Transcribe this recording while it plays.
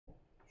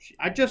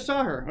I just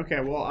saw her. Okay,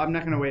 well, I'm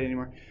not going to wait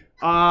anymore.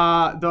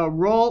 The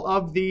role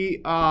of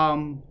the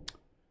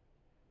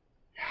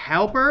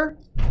helper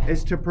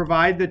is to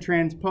provide the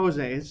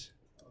transposase,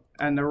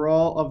 and the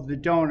role of the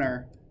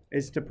donor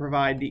is to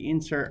provide the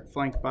insert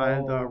flanked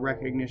by the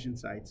recognition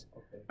sites.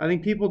 Okay. I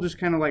think people just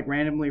kind of like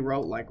randomly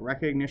wrote like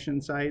recognition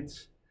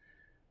sites,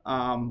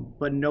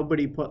 but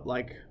nobody put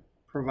like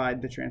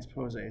provide the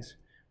transposase,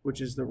 which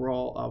is the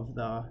role of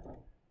the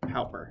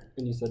helper.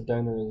 And you said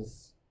donor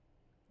is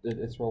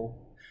its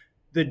role?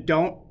 The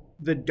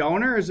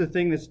donor is the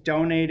thing that's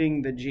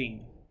donating the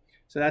gene.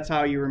 So that's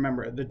how you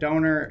remember it. The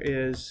donor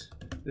is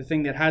the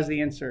thing that has the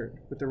insert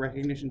with the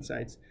recognition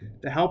sites.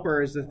 The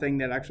helper is the thing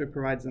that actually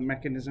provides the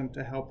mechanism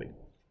to help it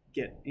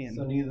get in.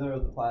 So neither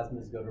of the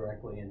plasmids go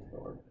directly into the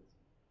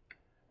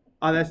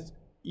organism?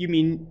 You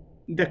mean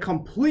the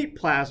complete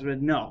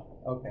plasmid? No.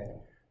 Okay.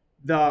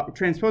 The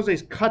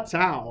transposase cuts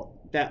out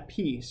that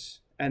piece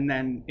and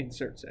then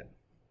inserts it.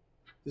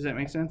 Does that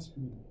make sense?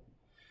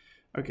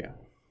 Okay.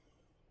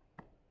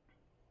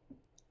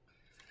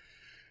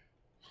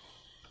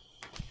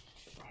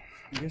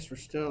 I guess we're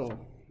still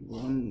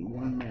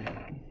one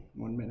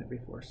minute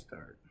before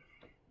start.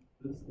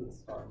 This is the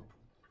star.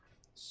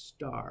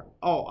 Star.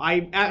 Oh,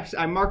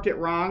 I marked it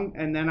wrong,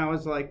 and then I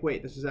was like,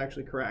 wait, this is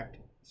actually correct.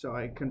 So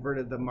I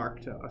converted the mark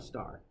to a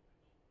star.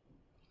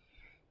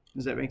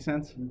 Does that make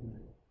sense?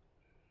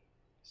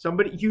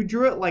 Mm-hmm. You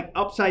drew it like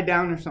upside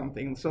down or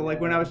something. So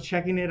like when I was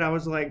checking it, I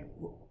was like,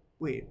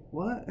 wait,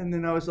 what? And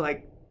then I was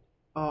like,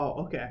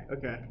 oh, okay.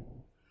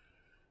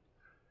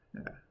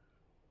 Yeah.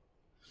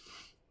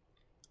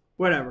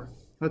 Whatever.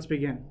 Let's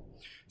begin.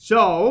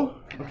 So,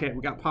 okay,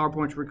 we got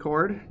PowerPoint to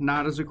record,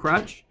 not as a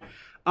crutch.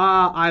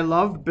 I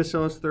love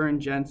Bacillus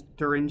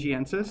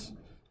Thuringiensis.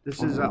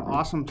 This is an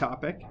awesome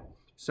topic.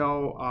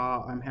 So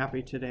I'm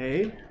happy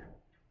today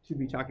to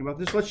be talking about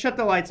this. Let's shut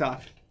the lights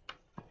off.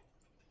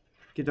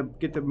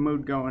 Get the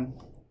mood going.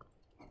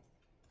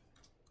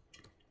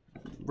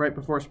 Right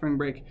before spring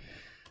break.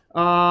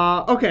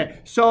 Okay,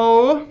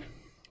 so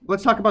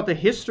let's talk about the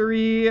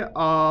history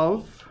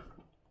of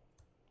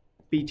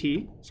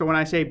BT. So when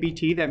I say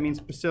BT, that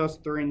means Bacillus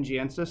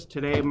Thuringiensis.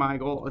 Today, my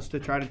goal is to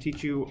try to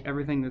teach you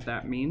everything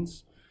that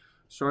means,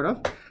 sort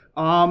of.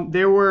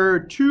 There were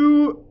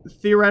two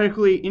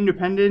theoretically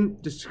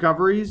independent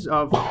discoveries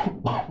of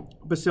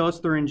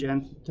Bacillus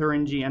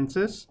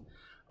Thuringiensis.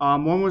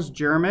 One was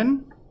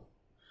German,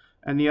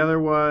 and the other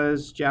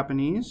was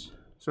Japanese.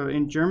 So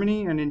in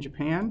Germany and in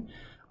Japan,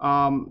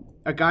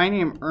 a guy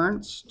named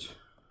Ernst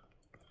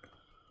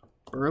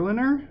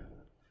Berliner,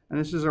 and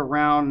this is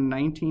around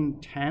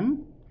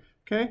 1910,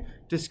 okay,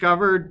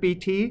 discovered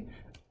BT.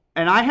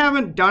 And I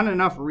haven't done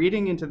enough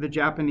reading into the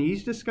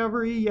Japanese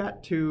discovery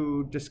yet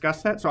to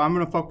discuss that, so I'm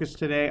going to focus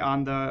today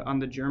on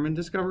the German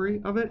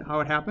discovery of it,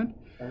 how it happened.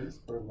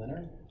 Ernst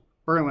Berliner?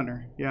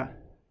 Berliner, yeah.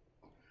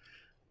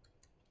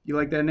 You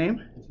like that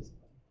name?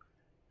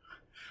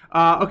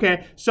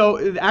 Okay,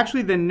 so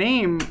actually the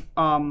name...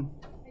 I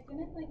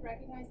didn't like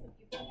recognize the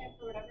people here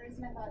for whatever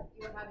reason. I thought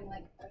you were having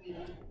like a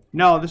meeting.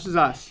 No, this is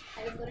us.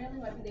 I just literally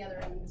went to the other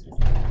room and was just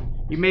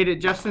You made it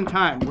just in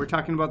time. We're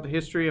talking about the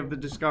history of the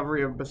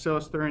discovery of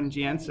Bacillus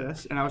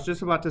thuringiensis, and I was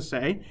just about to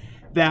say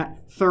that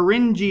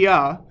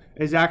Thuringia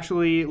is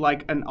actually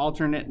like an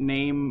alternate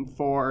name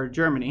for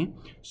Germany.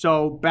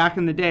 So back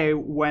in the day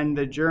when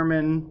the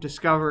German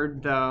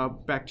discovered the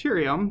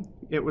bacterium,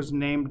 it was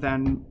named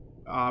then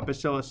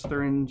Bacillus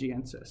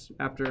thuringiensis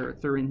after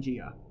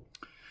Thuringia.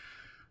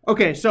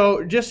 Okay,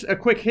 so just a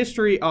quick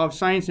history of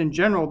science in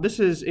general. This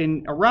is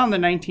in around the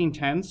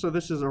 1910s, so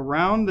this is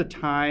around the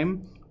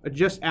time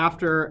just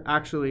after,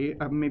 actually,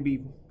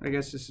 maybe, I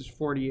guess this is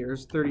 30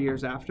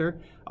 years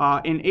after.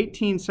 In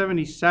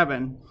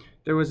 1877,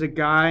 there was a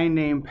guy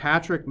named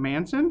Patrick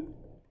Manson.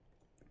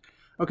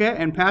 Okay,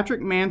 and Patrick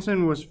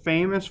Manson was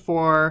famous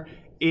for,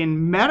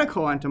 in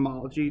medical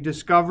entomology,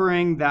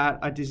 discovering that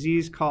a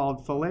disease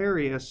called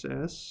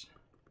filariasis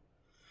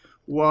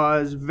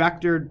was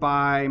vectored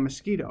by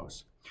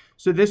mosquitoes.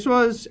 So this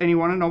was, and he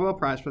won a Nobel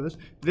Prize for this,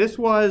 this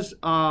was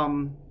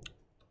one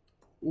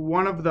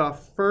of the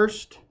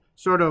first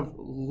sort of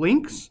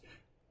links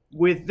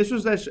with, this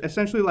was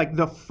essentially like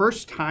the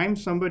first time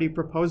somebody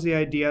proposed the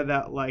idea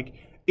that like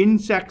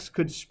insects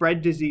could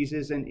spread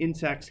diseases and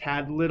insects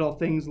had little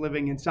things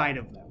living inside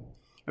of them.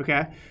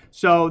 Okay,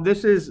 so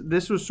this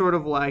was sort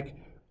of like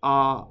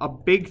a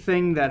big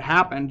thing that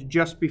happened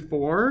just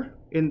before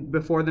the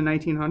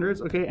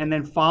 1900s. Okay, and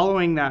then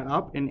following that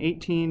up in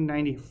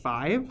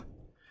 1895,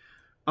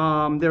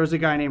 there was a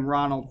guy named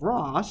Ronald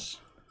Ross.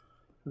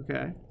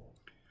 Okay.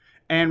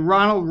 And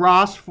Ronald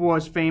Ross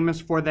was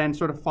famous for then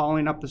sort of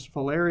following up this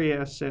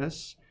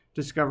filariasis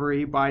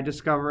discovery by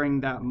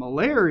discovering that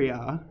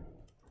malaria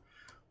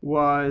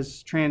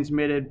was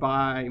transmitted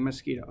by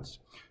mosquitoes.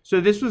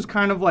 So this was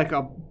kind of like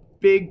a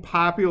big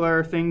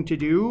popular thing to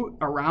do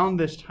around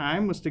this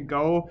time, was to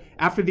go,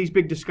 after these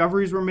big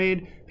discoveries were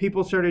made,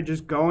 people started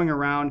just going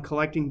around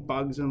collecting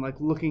bugs and like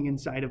looking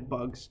inside of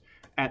bugs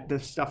at the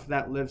stuff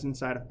that lives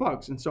inside of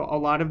bugs. And so a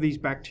lot of these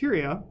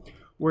bacteria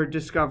were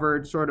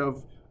discovered sort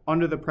of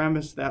under the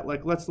premise that,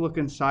 like, let's look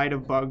inside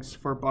of bugs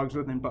for bugs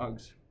within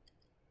bugs.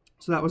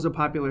 So that was a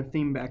popular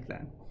theme back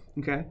then,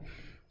 okay?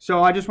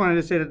 So I just wanted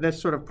to say that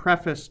this sort of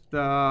prefaced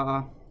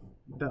the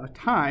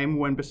time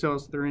when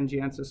Bacillus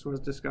thuringiensis was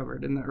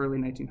discovered in the early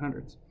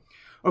 1900s.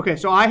 Okay,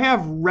 so I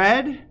have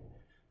read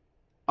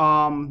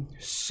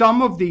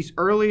some of these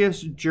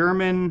earliest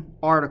German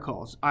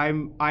articles. I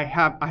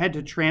have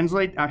to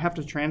translate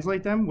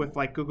them with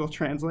like Google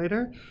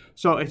Translator,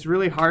 so it's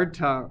really hard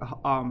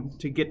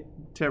to get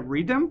to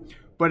read them.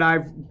 But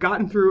I've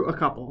gotten through a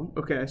couple.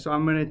 Okay, so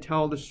I'm going to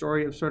tell the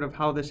story of sort of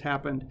how this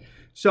happened.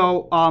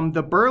 So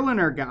the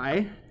Berliner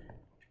guy,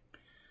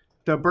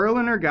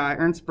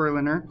 Ernst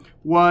Berliner,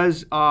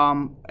 was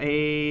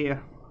a,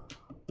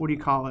 what do you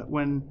call it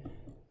when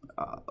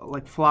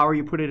like flour,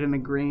 you put it in the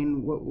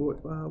grain,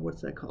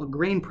 what's that called?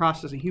 Grain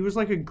processing. He was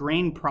like a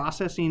grain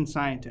processing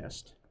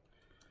scientist.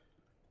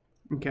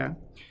 Okay.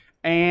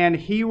 And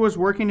he was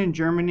working in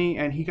Germany,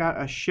 and he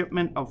got a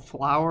shipment of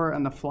flour,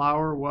 and the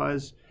flour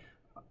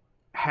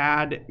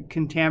had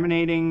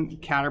contaminating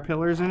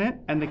caterpillars in it,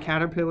 and the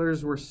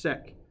caterpillars were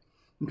sick.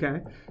 Okay.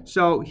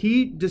 So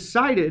he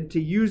decided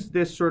to use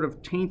this sort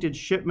of tainted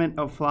shipment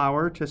of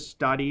flour to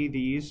study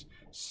these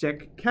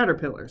sick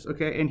caterpillars.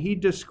 Okay. And he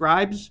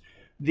describes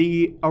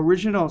the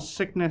original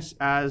sickness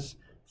as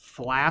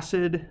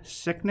flaccid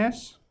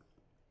sickness,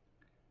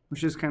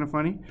 which is kind of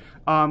funny.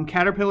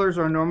 Caterpillars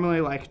are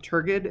normally like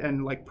turgid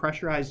and like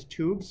pressurized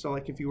tubes. So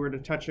like if you were to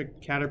touch a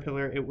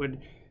caterpillar, it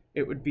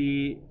would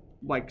be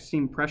like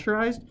seem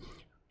pressurized.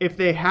 If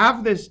they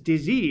have this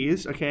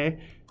disease, okay,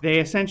 they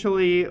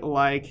essentially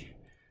like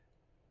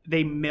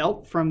they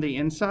melt from the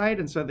inside,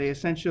 and so they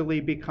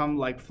essentially become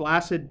like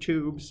flaccid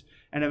tubes,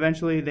 and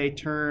eventually they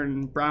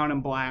turn brown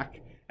and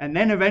black. And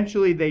then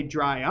eventually they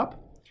dry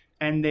up,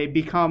 and they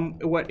become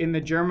what in the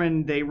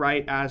German they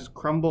write as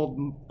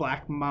crumbled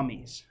black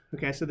mummies.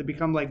 Okay, so they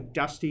become like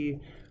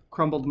dusty,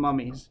 crumbled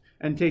mummies.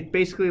 And they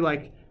basically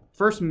like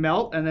first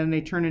melt, and then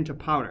they turn into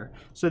powder.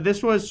 So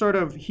this was sort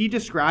of, he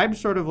described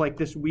sort of like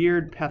this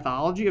weird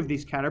pathology of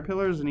these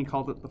caterpillars, and he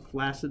called it the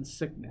flaccid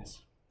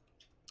sickness.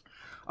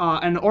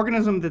 And the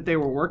organism that they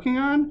were working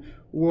on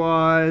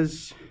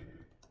was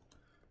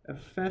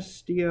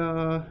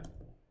Ephestia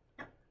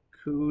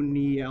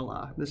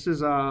cuniella. This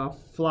is a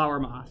flower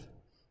moth.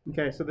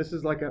 Okay, so this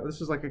is like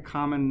a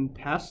common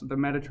pest, the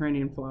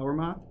Mediterranean flower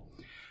moth.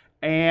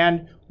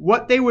 And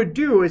what they would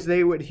do is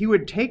he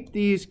would take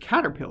these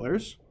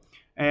caterpillars,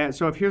 and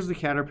so if here's the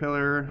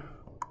caterpillar,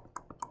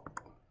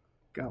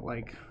 got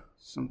like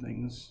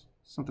something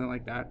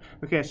like that.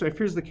 Okay, so if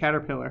here's the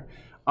caterpillar,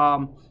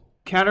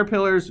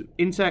 caterpillars,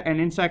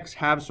 insects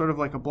have sort of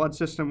like a blood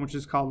system, which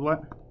is called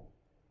what?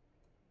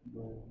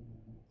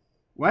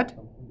 What?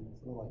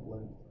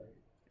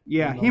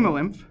 Yeah,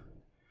 hemolymph.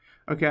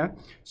 Okay,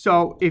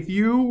 so if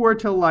you were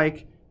to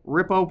like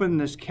rip open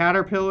this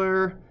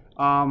caterpillar,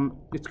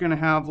 it's going to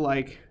have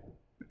like,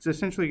 it's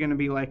essentially going to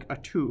be like a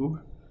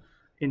tube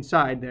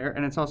inside there,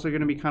 and it's also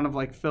going to be kind of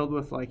like filled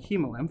with like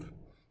hemolymph.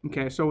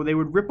 Okay, so they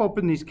would rip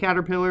open these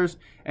caterpillars,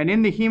 and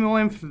in the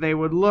hemolymph they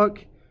would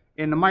look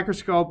in the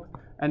microscope,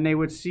 and they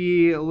would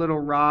see a little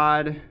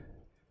rod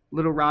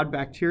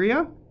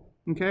bacteria,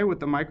 okay, with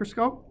the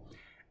microscope.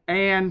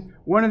 And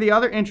one of the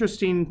other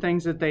interesting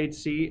things that they'd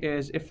see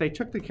is if they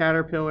took the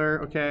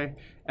caterpillar, okay,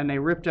 and they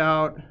ripped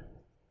out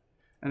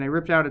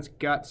its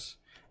guts,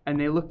 and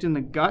they looked in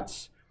the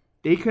guts,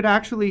 they could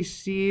actually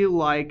see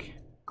like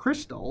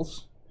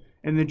crystals.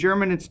 In the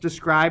German, it's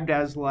described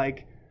as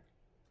like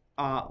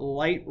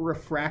light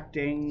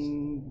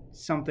refracting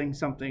something,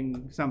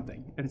 something,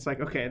 something. And it's like,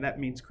 okay, that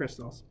means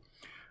crystals.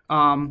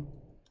 And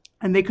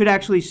they could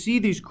actually see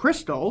these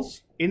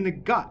crystals in the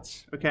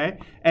guts, okay?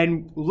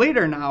 And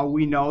later now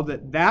we know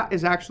that that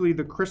is actually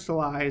the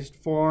crystallized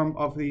form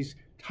of these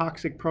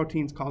toxic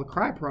proteins called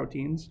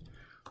cryoproteins,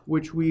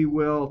 which we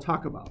will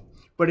talk about.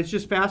 But it's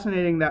just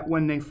fascinating that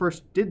when they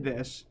first did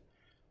this,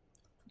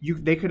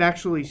 they could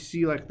actually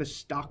see like the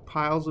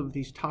stockpiles of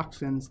these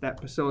toxins that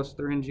Bacillus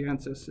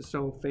thuringiensis is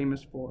so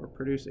famous for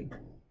producing.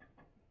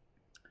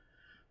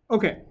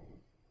 Okay,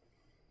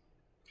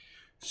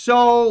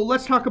 so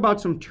let's talk about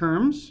some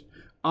terms.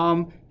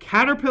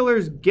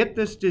 Caterpillars get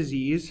this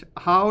disease.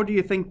 How do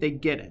you think they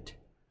get it?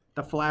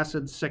 The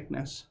flaccid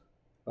sickness.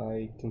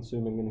 By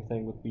consuming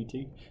anything with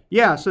BT?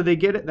 Yeah, so they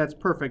get it. That's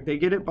perfect. They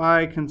get it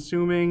by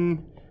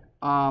consuming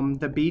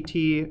the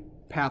BT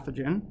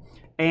pathogen.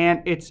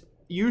 And it's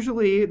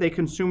usually they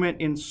consume it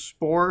in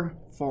spore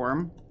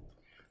form.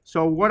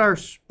 So what are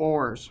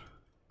spores?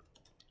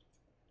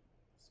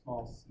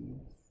 Small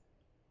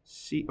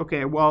seeds.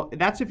 Okay, well,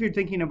 that's if you're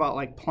thinking about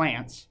like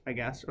plants, I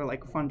guess, or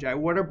like fungi.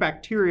 What are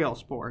bacterial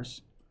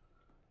spores?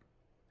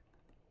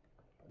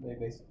 They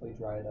basically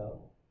dried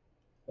up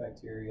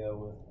bacteria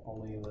with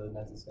only the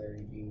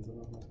necessary genes in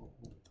them.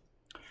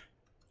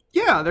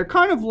 Yeah, they're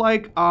kind of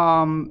like,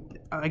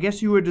 I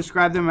guess you would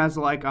describe them as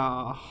like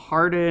a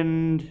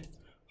hardened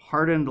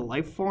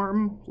life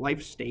form,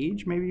 life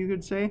stage, maybe you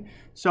could say.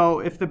 So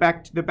if the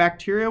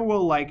bacteria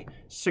will like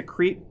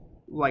secrete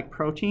like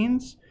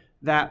proteins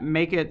that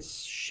make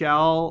its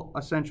shell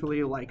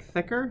essentially like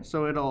thicker.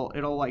 So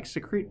it'll like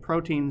secrete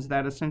proteins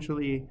that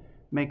essentially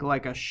make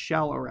like a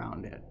shell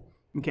around it.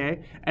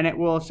 Okay, and it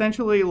will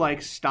essentially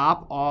like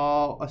stop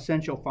all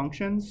essential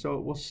functions. So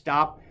it will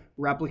stop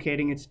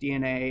replicating its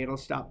DNA, it'll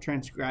stop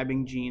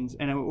transcribing genes,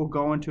 and it will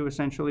go into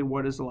essentially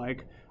what is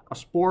like a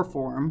spore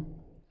form.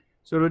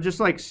 So it'll just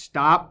like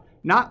stop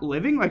not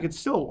living, like it's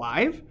still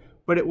alive,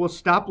 but it will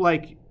stop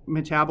like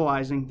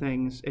metabolizing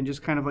things and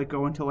just kind of like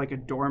go into like a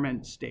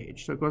dormant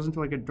stage. So it goes into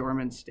like a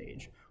dormant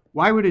stage.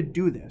 Why would it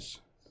do this?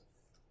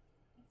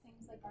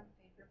 Things like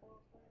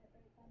unfavorable for it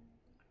right then.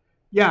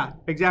 Yeah,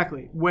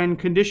 exactly. When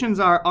conditions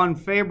are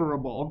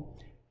unfavorable,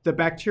 the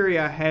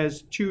bacteria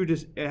has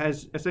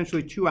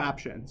essentially two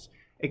options.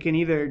 It can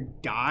either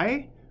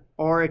die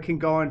or it can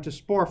go into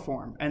spore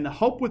form. And the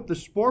hope with the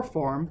spore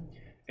form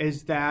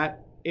is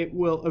that it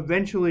will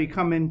eventually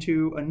come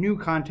into a new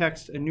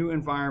context, a new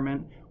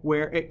environment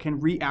where it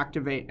can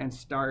reactivate and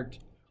start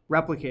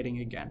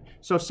replicating again.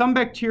 So some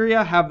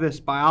bacteria have this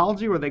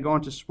biology where they go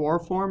into spore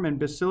form, and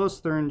Bacillus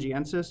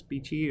Thuringiensis,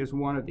 BT, is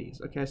one of these.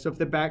 Okay, so if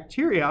the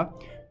bacteria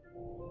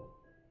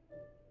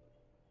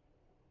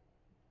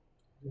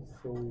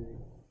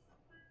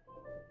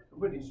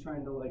somebody's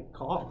trying to like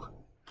call.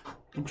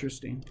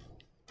 Interesting.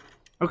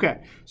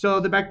 Okay, so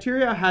the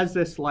bacteria has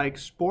this like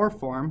spore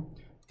form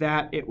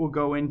that it will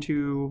go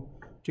into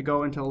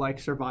like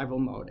survival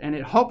mode, and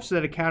it hopes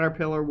that a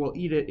caterpillar will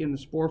eat it in the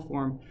spore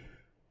form,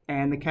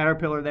 and the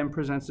caterpillar then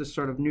presents this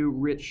sort of new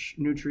rich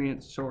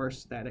nutrient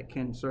source that it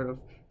can sort of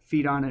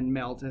feed on and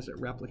melt as it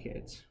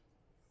replicates.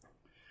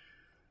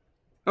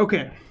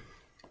 Okay,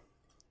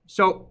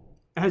 so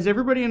has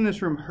everybody in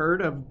this room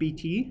heard of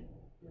BT?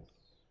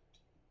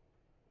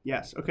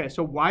 Yes. Okay,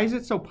 so why is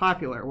it so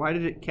popular? Why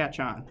did it catch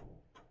on?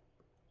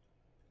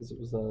 Because it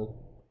was a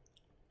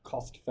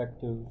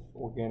cost-effective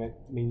organic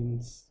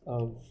means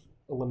of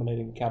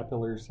eliminating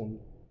caterpillars and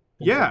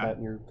things like that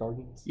in your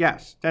gardens.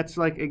 Yes, that's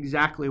like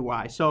exactly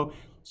why. So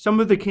some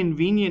of the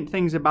convenient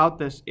things about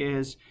this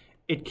is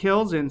it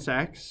kills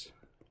insects,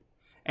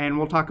 and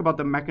we'll talk about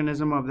the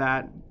mechanism of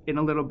that in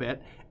a little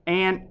bit,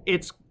 and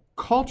it's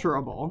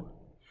culturable.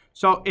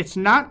 So it's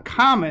not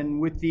common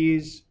with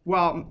these,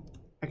 well,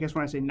 I guess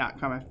when I say not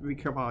common, I have to be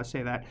careful how I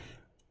say that.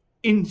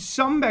 In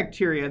some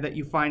bacteria that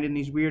you find in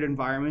these weird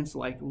environments,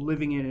 like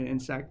living in an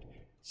insect,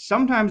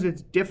 sometimes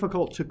it's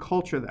difficult to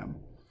culture them.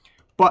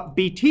 But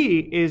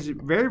BT is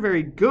very,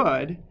 very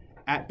good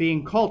at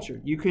being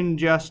cultured. You can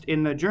just,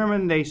 in the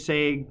German, they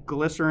say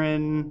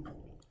glycerin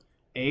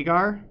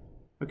agar.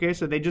 Okay,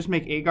 so they just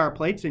make agar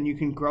plates, and you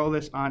can grow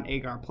this on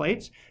agar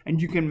plates,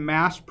 and you can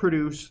mass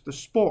produce the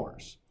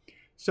spores.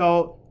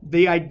 So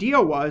the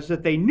idea was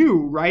that they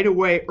knew right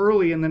away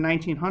early in the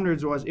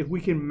 1900s was if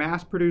we can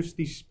mass produce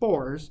these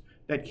spores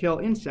that kill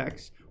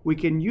insects, we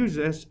can use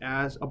this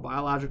as a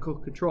biological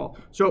control.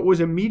 So it was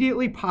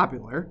immediately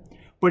popular,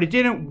 but it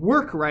didn't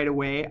work right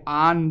away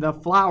on the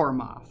flower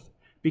moth,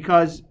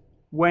 because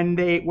when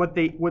what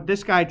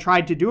this guy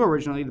tried to do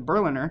originally, the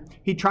Berliner,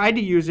 he tried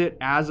to use it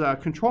as a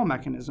control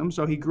mechanism.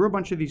 So he grew a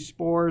bunch of these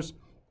spores,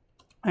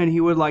 and he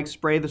would like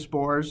spray the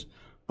spores,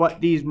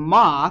 but these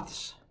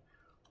moths,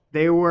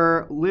 they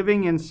were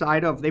living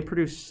inside of, they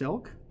produce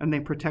silk, and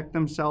they protect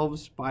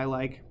themselves by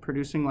like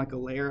producing like a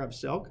layer of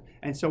silk.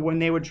 And so when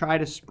they would try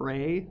to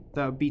spray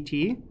the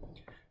BT,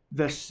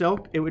 the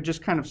silk, it would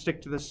just kind of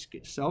stick to the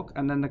silk,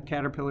 and then the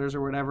caterpillars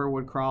or whatever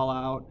would crawl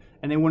out,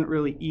 and they wouldn't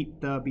really eat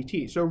the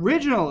BT. So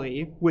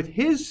originally, with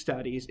his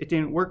studies, it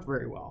didn't work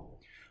very well,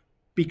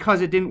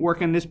 because it didn't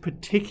work in this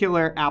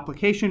particular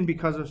application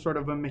because of sort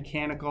of a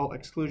mechanical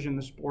exclusion.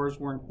 The spores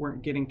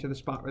weren't getting to the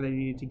spot where they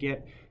needed to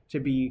get to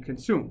be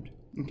consumed.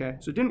 Okay,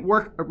 so it didn't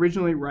work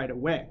originally right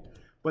away,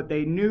 but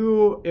they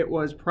knew it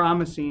was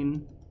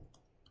promising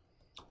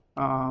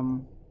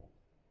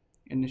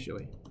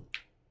initially.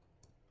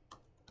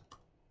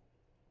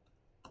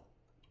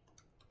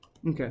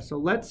 Okay, so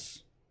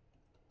let's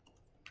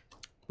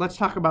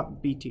talk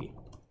about BT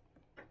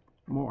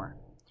more.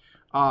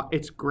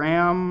 It's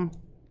gram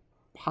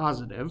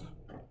positive.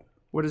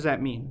 What does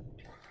that mean?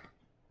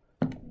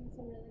 It's a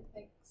really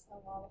thick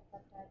cell wall of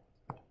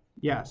peptide.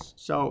 Yes,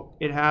 so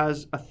it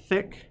has a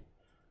thick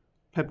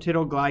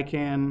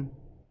peptidoglycan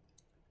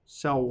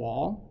cell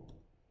wall,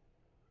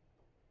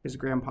 is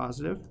gram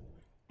positive.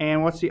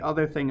 And what's the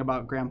other thing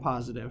about gram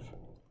positive?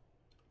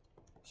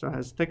 So it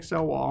has thick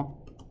cell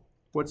wall.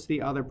 What's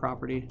the other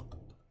property?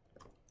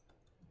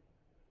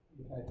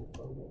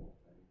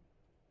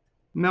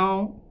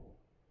 No.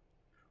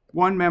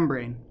 One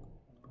membrane.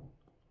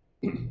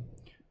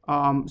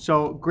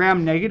 So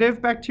gram-negative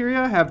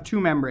bacteria have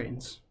two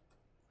membranes.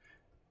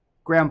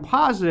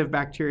 Gram-positive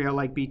bacteria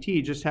like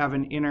BT just have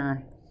an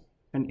inner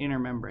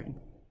membrane,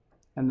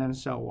 and then a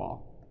cell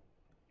wall,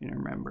 inner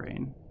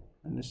membrane,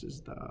 and this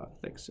is the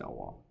thick cell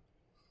wall.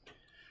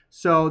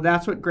 So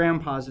that's what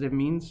gram-positive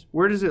means.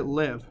 Where does it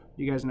live?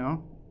 You guys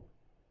know?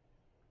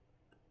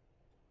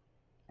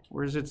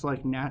 Where's its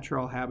like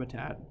natural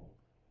habitat?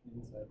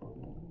 Inside of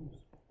organisms.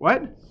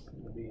 What? It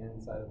would be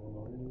inside of an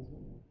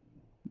organism.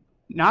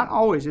 Not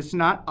always. It's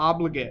not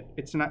obligate.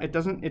 It's not. It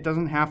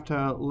doesn't have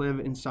to live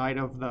inside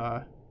of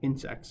the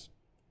insects.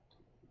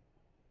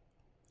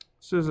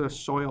 This is a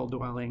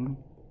soil-dwelling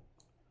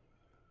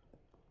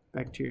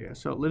bacteria,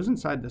 so it lives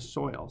inside the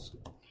soils.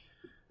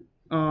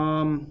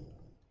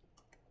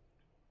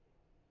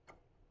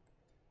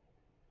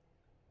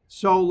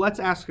 So let's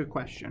ask a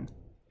question.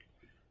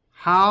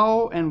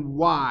 How and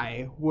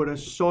why would a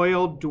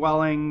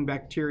soil-dwelling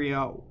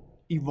bacteria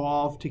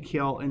evolve to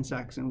kill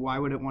insects, and why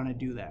would it want to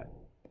do that?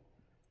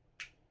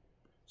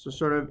 So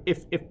sort of,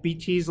 if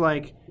BT's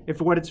like,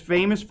 if what it's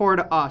famous for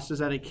to us is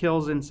that it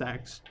kills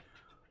insects,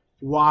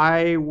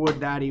 why would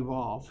that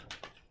evolve?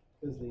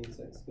 Because the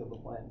insects kill the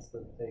plants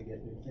that they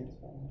get nutrients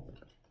from.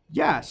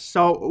 Yes.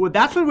 So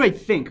that's what I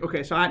think.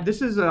 Okay. So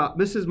this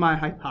is my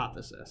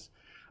hypothesis.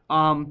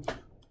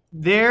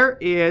 There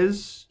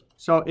is,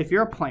 so if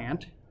you're a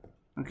plant,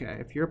 okay,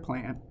 if you're a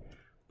plant,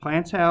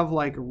 plants have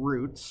like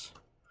roots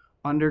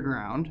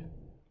underground,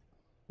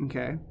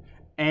 okay,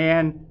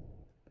 and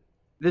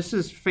this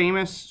is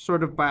famous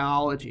sort of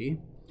biology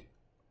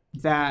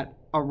that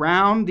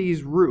around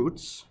these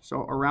roots,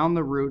 so around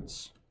the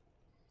roots,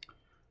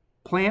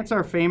 plants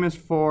are famous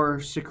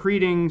for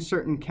secreting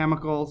certain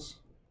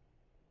chemicals,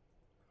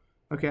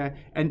 okay,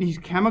 and these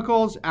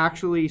chemicals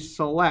actually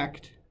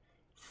select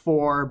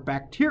for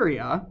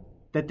bacteria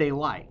that they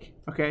like,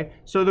 okay?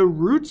 So the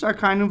roots are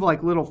kind of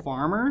like little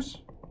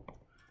farmers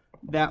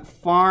that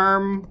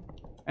farm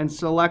and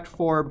select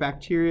for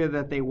bacteria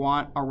that they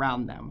want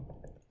around them.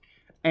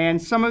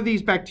 And some of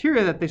these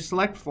bacteria that they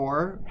select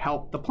for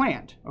help the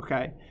plant,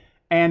 okay?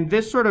 And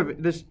this sort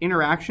of, this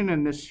interaction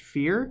in this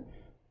sphere,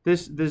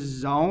 this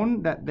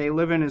zone that they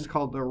live in is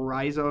called the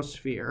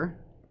rhizosphere,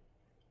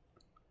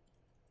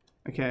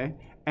 okay?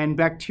 And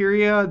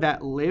bacteria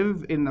that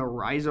live in the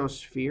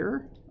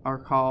rhizosphere are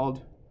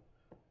called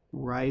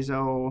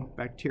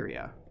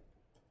rhizobacteria,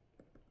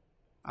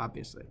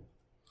 obviously.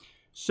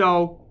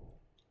 So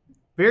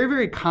very,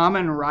 very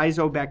common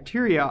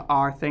rhizobacteria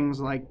are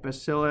things like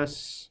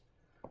Bacillus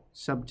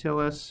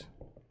subtilis,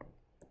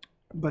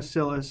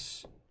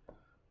 Bacillus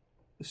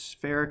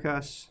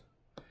sphaericus,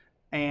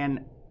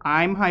 and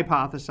I'm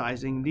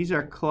hypothesizing these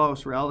are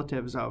close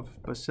relatives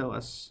of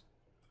Bacillus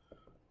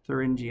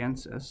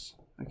thuringiensis,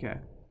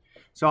 okay?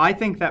 So I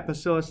think that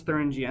Bacillus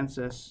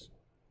thuringiensis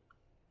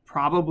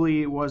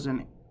probably was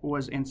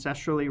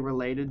ancestrally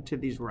related to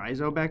these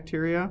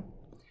rhizobacteria,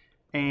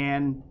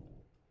 and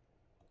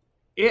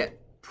it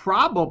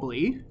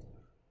probably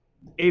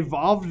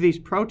evolved these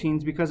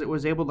proteins because it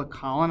was able to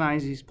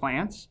colonize these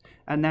plants,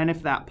 and then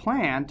if that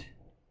plant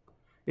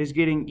is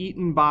getting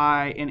eaten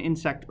by an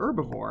insect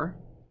herbivore,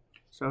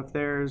 so if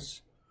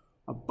there's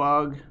a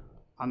bug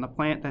on the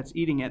plant that's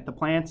eating it, the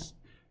plants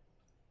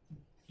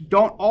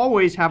don't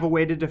always have a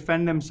way to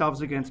defend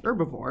themselves against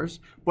herbivores,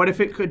 but if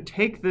it could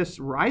take this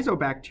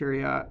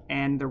rhizobacteria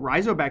and the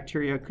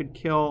rhizobacteria could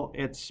kill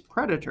its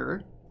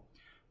predator,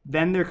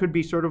 then there could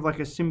be sort of like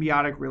a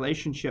symbiotic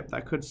relationship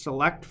that could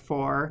select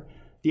for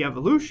the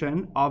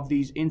evolution of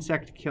these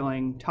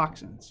insect-killing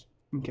toxins,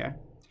 okay?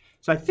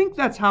 So I think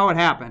that's how it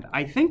happened.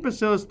 I think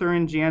Bacillus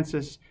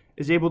thuringiensis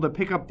is able to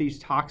pick up these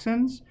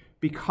toxins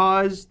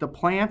because the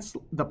plants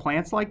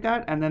like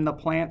that, and then the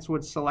plants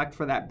would select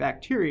for that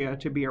bacteria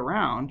to be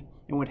around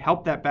and would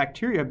help that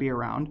bacteria be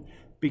around,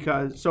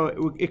 because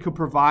so it could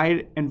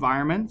provide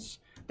environments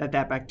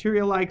that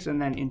bacteria likes,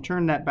 and then in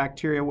turn that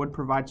bacteria would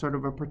provide sort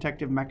of a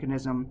protective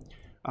mechanism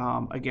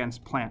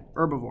against plant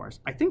herbivores.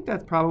 I think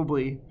that's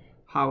probably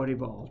how it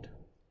evolved.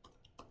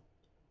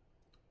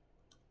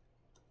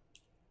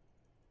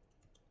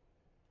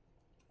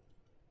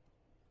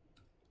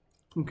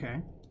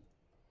 Okay.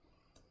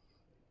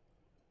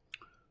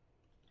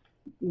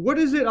 What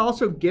does it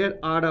also get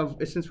out of,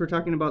 since we're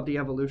talking about the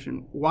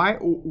evolution,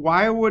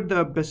 why would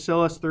the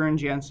Bacillus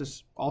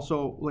thuringiensis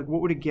also, like,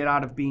 what would it get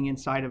out of being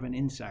inside of an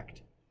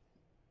insect?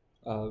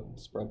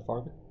 Spread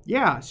farther?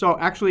 Yeah, so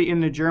actually in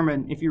the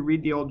German, if you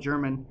read the old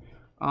German,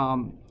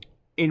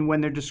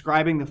 when they're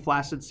describing the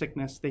flaccid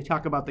sickness, they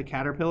talk about the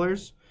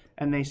caterpillars,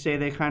 and they say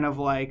they kind of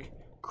like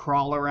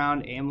crawl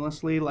around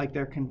aimlessly like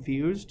they're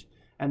confused,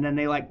 and then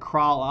they like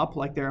crawl up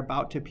like they're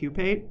about to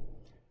pupate,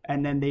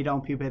 and then they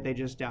don't pupate, they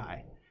just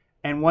die.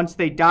 And once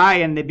they die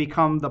and they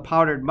become the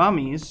powdered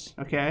mummies,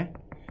 okay,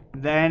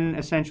 then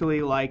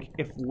essentially like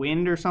if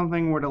wind or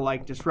something were to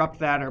like disrupt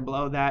that or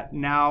blow that,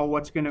 now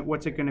what's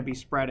it gonna be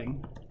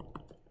spreading?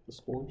 The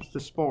spores. The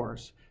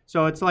spores.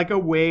 So it's like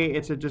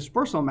it's a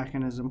dispersal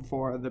mechanism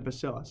for the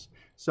bacillus.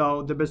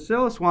 So the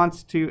bacillus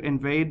wants to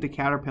invade the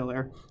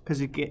caterpillar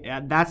because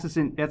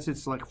that's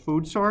its like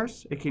food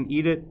source. It can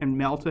eat it and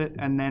melt it,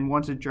 and then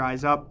once it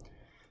dries up,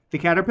 the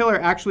caterpillar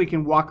actually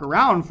can walk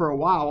around for a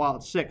while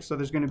it's sick. So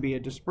there's going to be a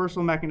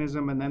dispersal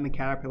mechanism, and then the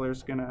caterpillar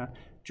is going to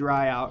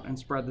dry out and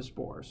spread the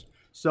spores.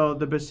 So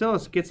the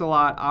bacillus gets a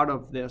lot out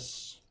of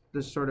this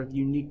sort of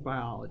unique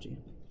biology.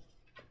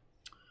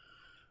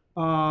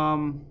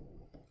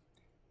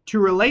 To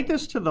relate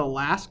this to the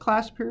last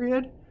class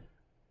period,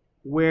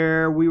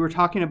 where we were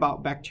talking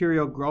about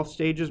bacterial growth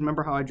stages,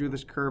 remember how I drew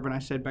this curve and I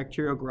said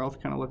bacterial growth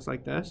kind of looks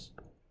like this?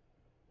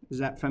 Is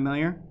that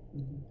familiar?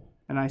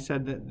 And I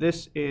said that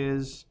this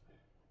is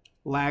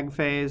lag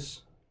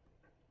phase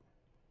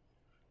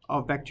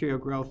of bacterial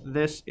growth.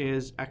 This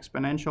is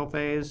exponential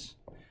phase,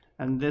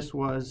 and this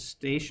was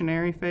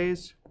stationary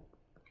phase.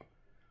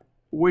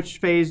 Which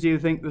phase do you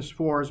think the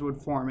spores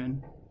would form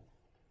in?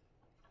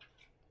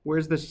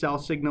 Where's the cell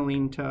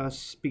signaling to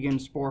begin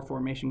spore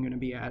formation going to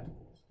be at?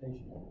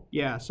 Stationary.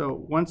 Yeah,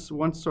 so once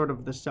sort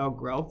of the cell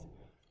growth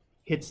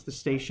hits the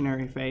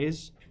stationary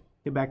phase,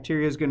 the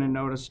bacteria is going to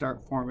know to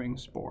start forming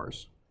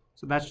spores.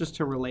 So that's just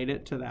to relate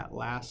it to that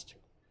last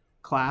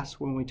class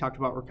when we talked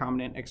about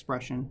recombinant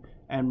expression,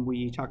 and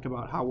we talked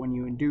about how when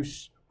you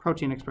induce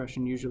protein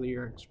expression, usually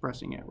you're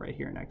expressing it right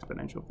here in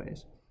exponential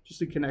phase.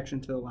 Just a connection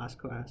to the last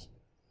class.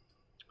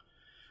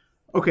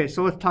 Okay,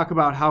 so let's talk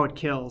about how it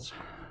kills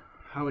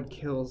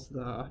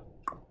the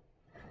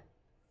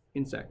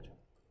insect.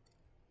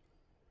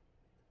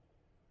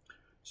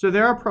 So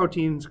there are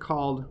proteins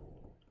called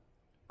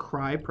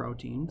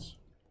cryproteins.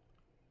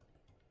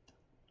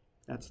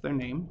 That's their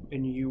name,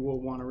 and you will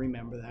want to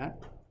remember that.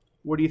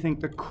 What do you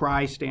think the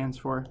cry stands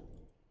for?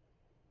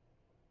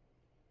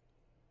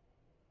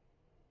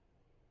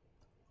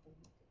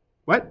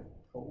 What?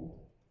 Cold.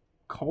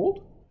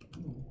 Cold?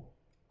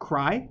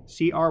 Cry?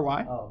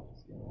 C-R-Y? Oh.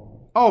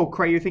 Oh,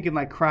 cry, you're thinking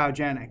like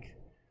cryogenic.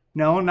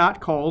 No, not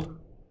cold.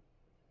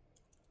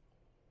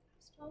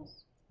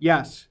 Crystals?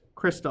 Yes,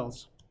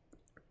 crystals.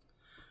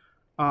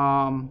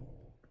 And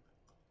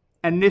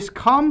this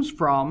comes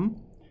from,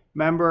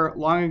 remember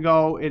long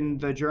ago in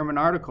the German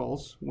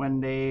articles,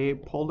 when they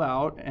pulled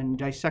out and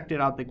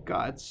dissected out the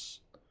guts,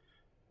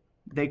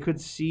 they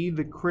could see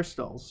the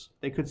crystals.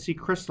 They could see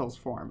crystals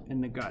form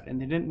in the gut,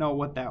 and they didn't know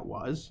what that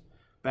was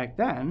back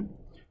then.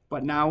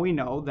 But now we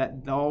know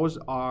that those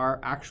are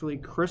actually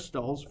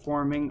crystals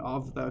forming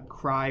of the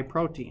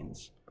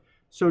cryproteins.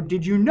 So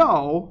did you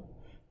know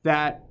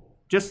that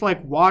just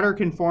like water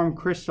can form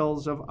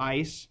crystals of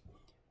ice,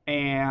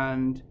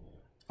 and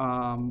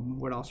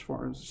what else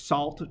forms?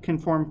 Salt can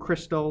form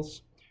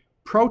crystals.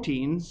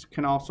 Proteins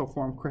can also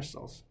form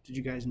crystals. Did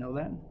you guys know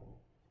that?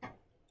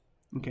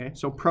 Okay,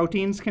 so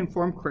proteins can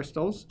form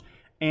crystals.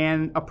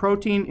 And a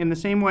protein, in the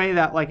same way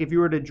that like if you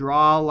were to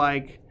draw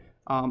like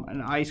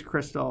an ice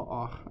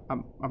crystal,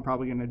 I'm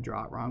probably going to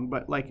draw it wrong,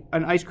 but like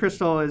an ice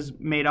crystal is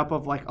made up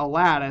of like a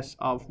lattice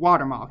of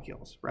water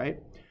molecules, right?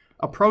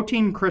 A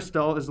protein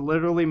crystal is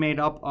literally made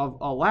up of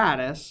a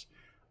lattice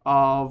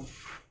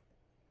of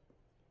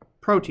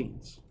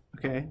proteins,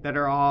 okay, that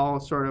are all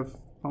sort of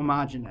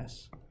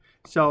homogeneous.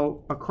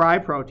 So a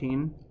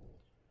cryproteins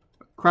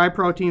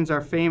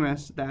are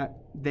famous that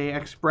they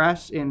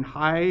express in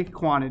high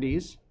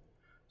quantities.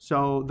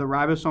 So the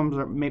ribosomes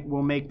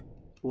will make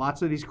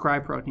lots of these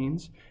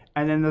cryproteins,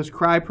 and then those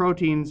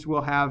cryproteins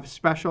will have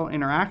special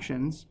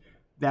interactions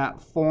that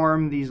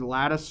form these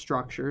lattice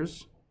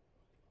structures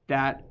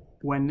that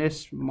when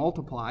this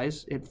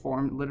multiplies, it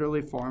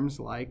literally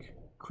forms like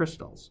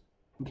crystals,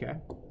 okay?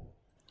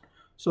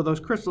 So those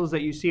crystals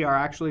that you see are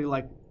actually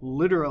like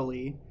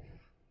literally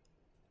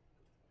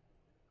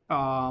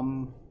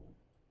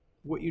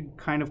what you'd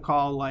kind of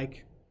call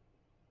like,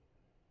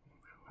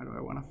 how do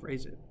I want to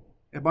phrase it?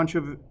 A bunch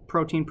of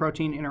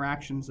protein-protein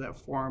interactions that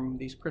form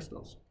these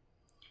crystals.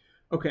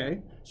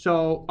 Okay,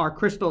 so are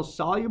crystals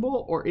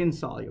soluble or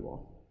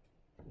insoluble?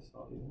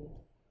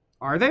 Soluble.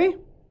 Are they?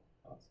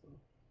 Awesome.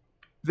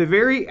 The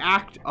very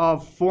act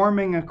of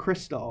forming a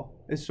crystal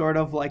is sort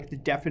of like the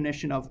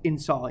definition of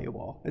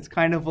insoluble. It's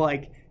kind of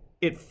like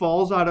it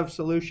falls out of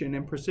solution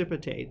and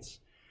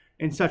precipitates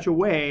in such a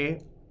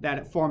way that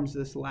it forms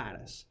this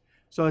lattice.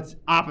 So it's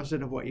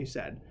opposite of what you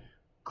said.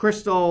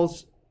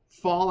 Crystals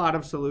fall out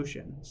of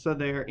solution, so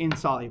they're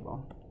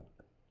insoluble.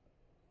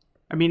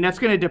 I mean, that's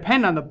going to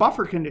depend on the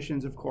buffer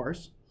conditions, of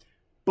course,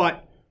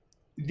 but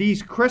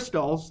these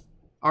crystals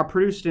are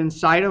produced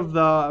inside of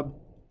the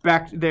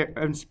bacteria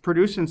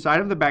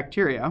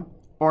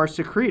or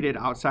secreted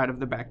outside of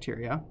the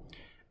bacteria,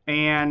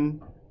 and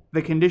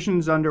the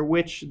conditions under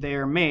which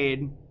they're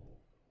made,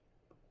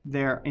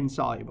 they're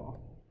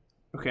insoluble.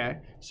 Okay,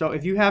 so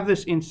if you have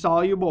this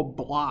insoluble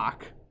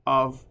block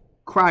of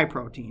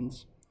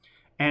cryproteins,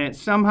 and it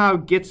somehow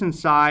gets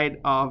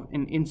inside of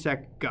an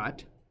insect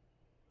gut.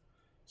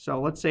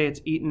 So let's say it's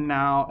eaten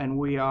now and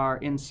we are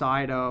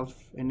inside of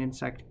an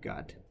insect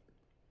gut.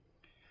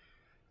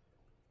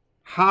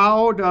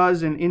 How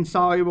does an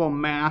insoluble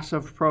mass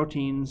of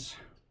proteins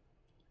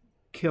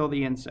kill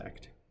the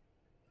insect?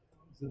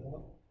 Is it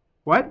up?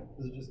 What?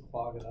 Does it just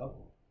clog it up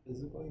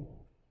physically?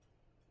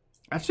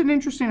 That's an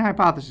interesting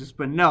hypothesis,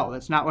 but no,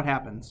 that's not what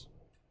happens.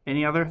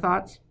 Any other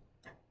thoughts?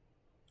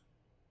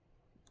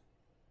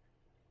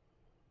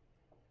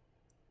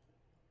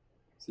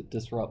 Does it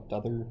disrupt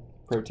other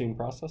protein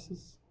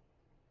processes?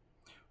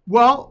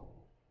 Well,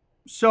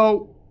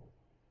 so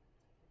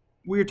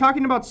we were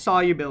talking about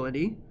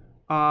solubility.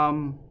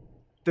 The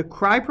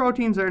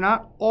cryproteins are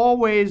not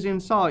always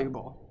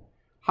insoluble.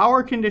 How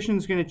are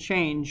conditions going to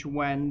change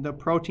when the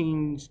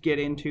proteins get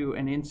into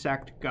an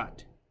insect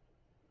gut?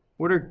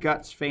 What are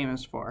guts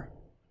famous for?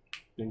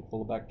 Being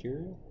full of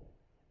bacteria?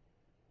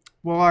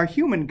 Well, our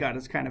human gut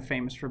is kind of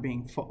famous for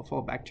being full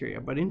of bacteria,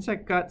 but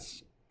insect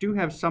guts do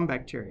have some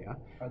bacteria.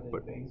 Are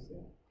they basic?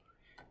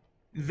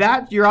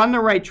 That, you're on the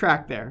right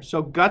track there.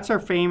 So guts are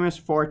famous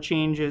for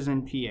changes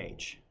in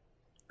pH.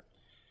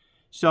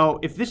 So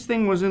if this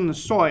thing was in the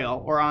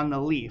soil or on the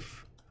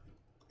leaf,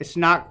 it's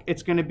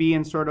going to be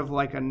in sort of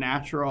like a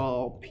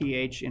natural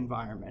pH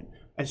environment.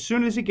 As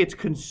soon as it gets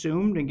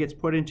consumed and gets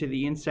put into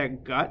the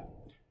insect gut,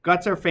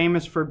 guts are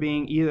famous for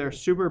being either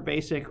super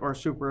basic or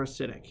super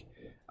acidic.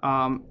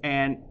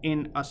 And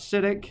in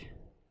acidic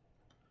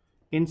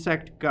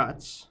insect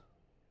guts,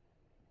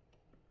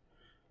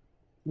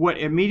 what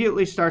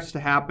immediately starts to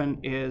happen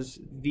is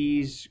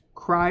these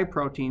cry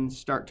proteins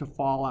start to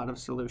fall out of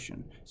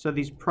solution. So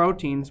these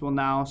proteins will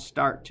now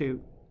start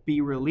to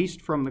be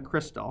released from the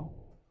crystal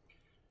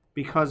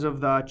because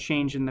of the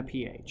change in the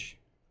pH.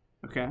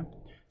 Okay?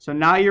 So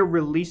now you're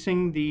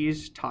releasing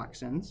these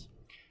toxins.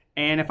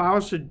 And if I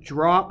was to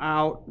draw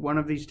out one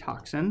of these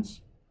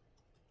toxins,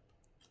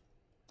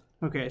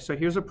 okay, so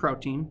here's a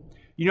protein.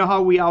 You know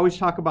how we always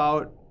talk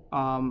about,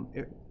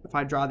 if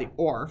I draw the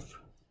ORF,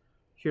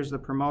 here's the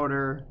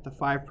promoter, the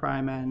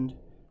 5' end,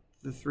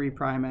 the 3'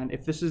 end.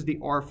 If this is the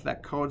ORF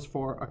that codes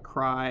for a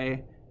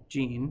cry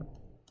gene,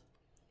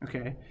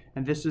 okay,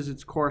 and this is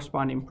its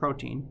corresponding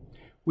protein.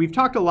 We've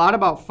talked a lot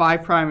about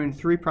 5' and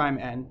 3'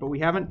 end, but we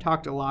haven't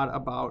talked a lot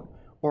about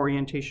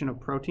orientation of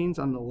proteins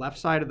on the left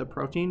side of the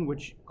protein,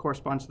 which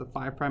corresponds to the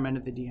 5' end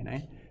of the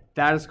DNA.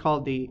 That is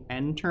called the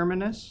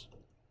N-terminus.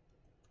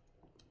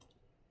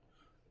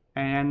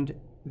 And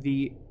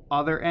the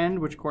other end,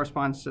 which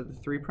corresponds to the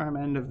 3'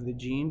 end of the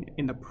gene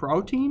in the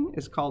protein,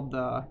 is called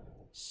the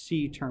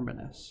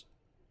C-terminus.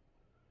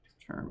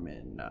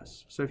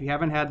 So if you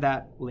haven't had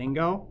that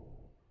lingo,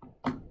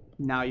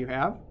 now you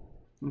have.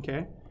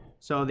 Okay.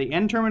 So the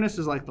N-terminus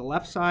is like the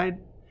left side.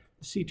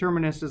 The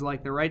C-terminus is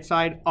like the right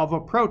side of a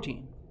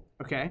protein.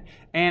 Okay.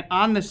 And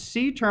on the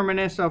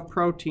C-terminus of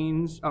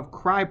proteins, of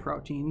cry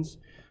proteins,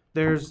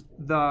 there's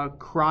the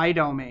cry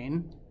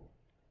domain.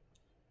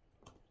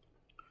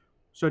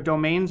 So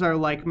domains are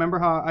like, remember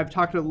how I've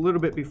talked a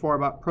little bit before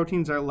about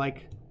proteins are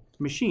like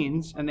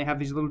machines, and they have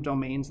these little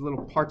domains,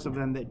 little parts of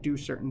them that do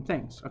certain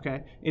things,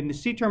 okay? In the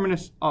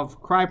C-terminus of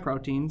cry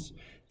proteins,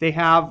 they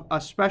have a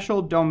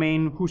special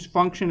domain whose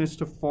function is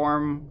to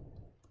form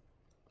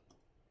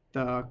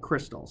the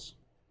crystals.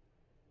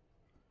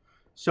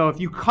 So if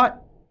you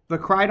cut the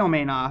cry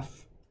domain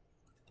off,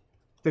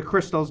 the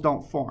crystals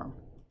don't form,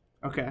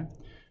 okay?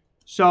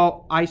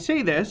 So I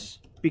say this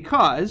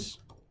because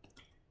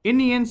in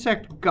the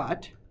insect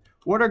gut,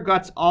 what are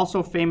guts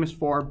also famous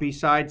for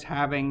besides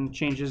having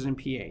changes in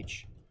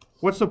pH?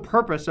 What's the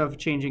purpose of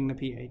changing the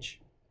pH?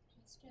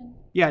 Digestion.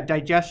 Yeah,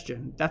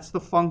 digestion. That's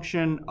the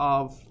function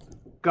of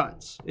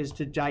guts, is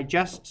to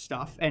digest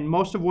stuff. And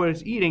most of what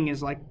it's eating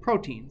is like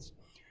proteins.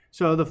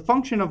 So the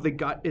function of the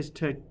gut is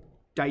to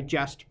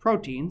digest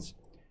proteins.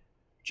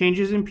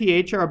 Changes in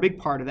pH are a big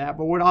part of that,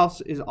 but what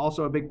else is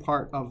also a big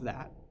part of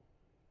that?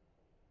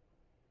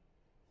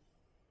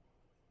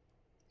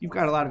 You've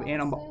got a lot of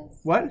animal.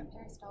 What?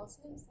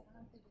 Peristalsis?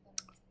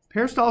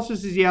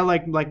 Peristalsis is, yeah,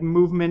 like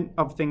movement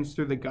of things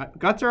through the gut.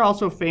 Guts are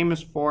also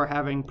famous for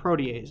having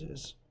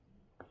proteases.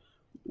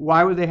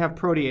 Why would they have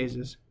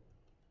proteases?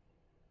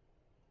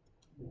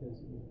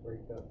 Because you break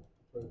up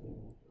protein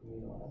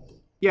amino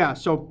acids. Yeah,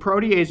 so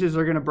proteases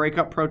are going to break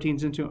up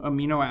proteins into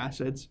amino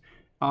acids,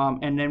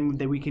 and then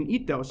we can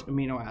eat those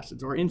amino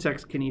acids, or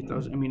insects can eat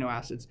those amino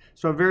acids.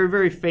 So a very,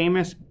 very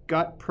famous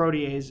gut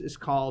protease is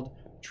called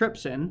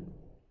trypsin.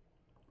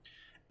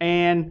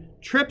 And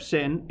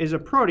trypsin is a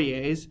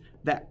protease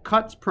that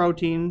cuts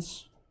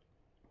proteins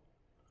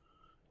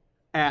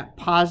at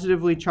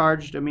positively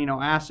charged amino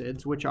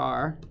acids, which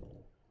are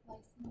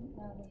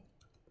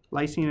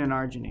lysine and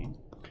arginine.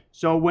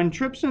 So when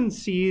trypsin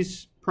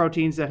sees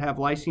proteins that have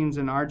lysines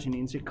and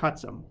arginines, it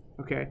cuts them,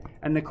 okay?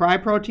 And the cry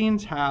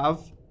proteins have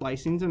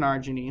lysines and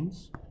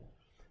arginines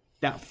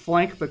that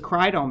flank the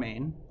cry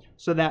domain,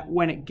 so that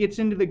when it gets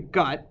into the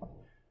gut,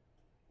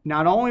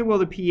 not only will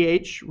the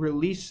pH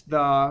release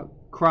the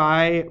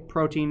cry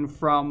protein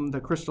from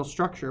the crystal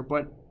structure,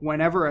 but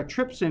whenever a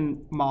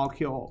trypsin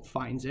molecule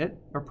finds it,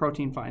 or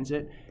protein finds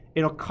it,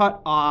 it'll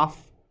cut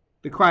off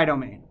the cry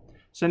domain.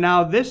 So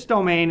now this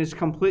domain is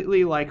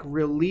completely like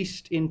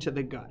released into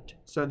the gut.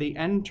 So the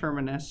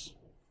N-terminus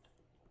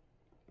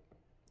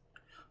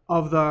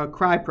of the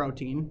cry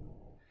protein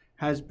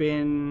has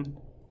been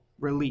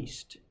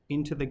released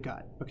into the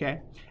gut,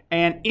 okay?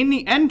 And in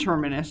the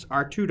N-terminus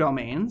are two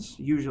domains,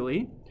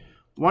 usually.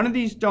 One of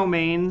these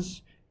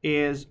domains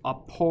is a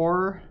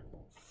pore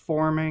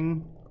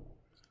forming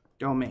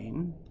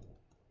domain.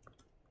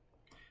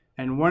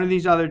 And one of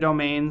these other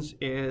domains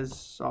is,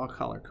 so I'll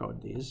color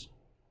code these.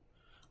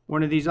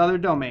 One of these other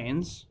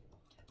domains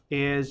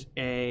is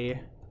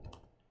a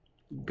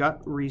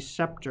gut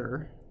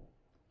receptor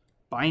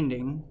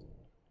binding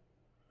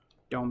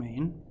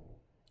domain.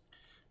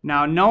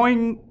 Now,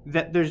 knowing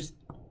that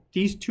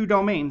these two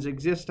domains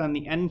exist on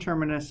the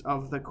N-terminus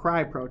of the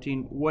cry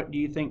protein, what do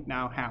you think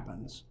now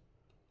happens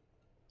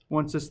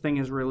once this thing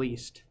is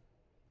released?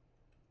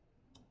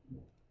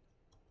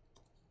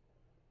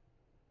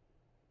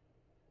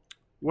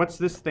 what's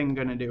this thing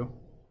gonna do?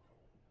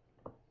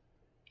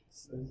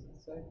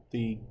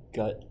 The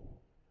gut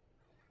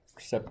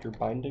receptor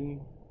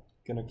binding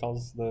gonna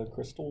cause the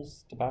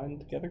crystals to bind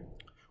together?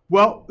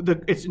 Well,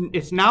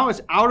 it's now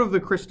out of the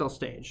crystal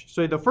stage.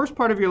 So the first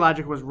part of your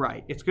logic was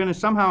right. It's going to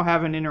somehow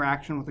have an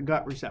interaction with the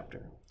gut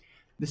receptor.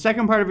 The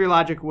second part of your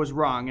logic was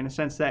wrong in a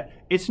sense that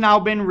it's now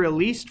been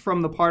released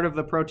from the part of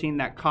the protein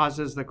that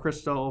causes the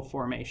crystal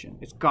formation.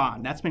 It's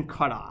gone. That's been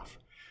cut off.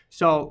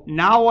 So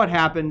now what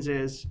happens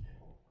is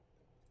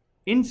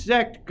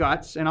insect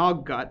guts and all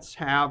guts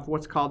have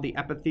what's called the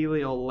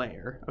epithelial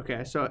layer.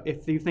 Okay, so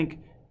if you think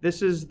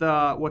this is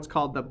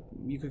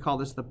you could call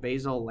this the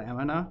basal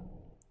lamina.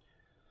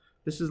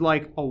 This is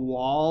like a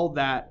wall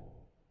that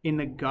in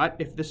the gut,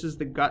 if this is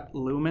the gut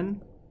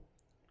lumen,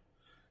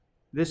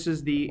 this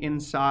is the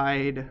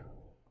inside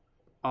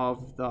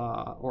of the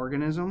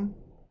organism.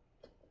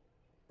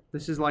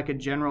 This is like a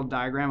general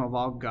diagram of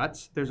all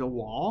guts. There's a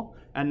wall,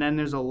 and then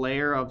there's a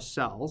layer of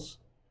cells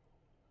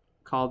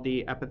called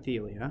the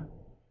epithelia.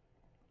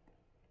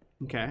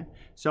 Okay,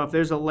 so if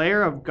there's a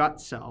layer of gut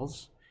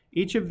cells,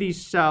 each of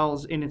these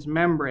cells in its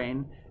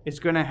membrane is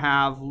going to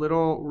have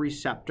little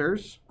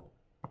receptors.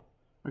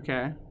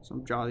 Okay, so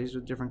I'll draw these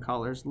with different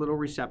colors. Little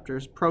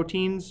receptors.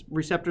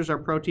 Receptors are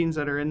proteins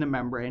that are in the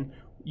membrane.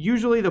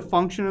 Usually the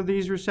function of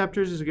these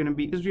receptors is going to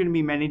be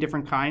many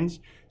different kinds.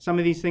 Some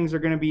of these things are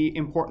going to be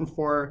important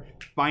for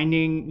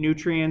binding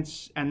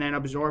nutrients and then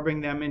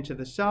absorbing them into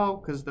the cell,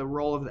 because the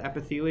role of the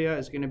epithelia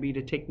is going to be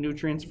to take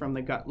nutrients from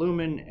the gut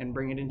lumen and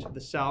bring it into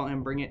the cell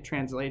and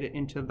translate it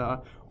into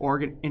the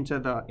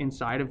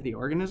inside of the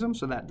organism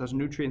so that those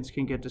nutrients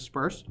can get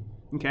dispersed.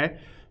 Okay,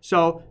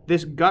 so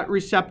this gut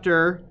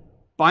receptor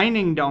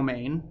binding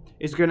domain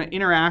is going to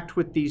interact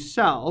with these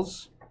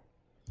cells,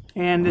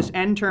 and this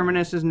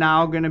N-terminus is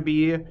now going to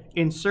be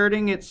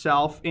inserting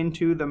itself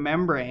into the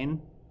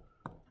membrane.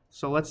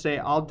 So let's say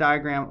I'll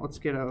diagram. Let's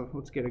get a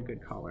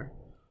good color.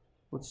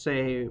 Let's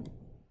say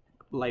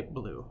light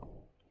blue.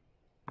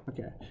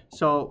 Okay,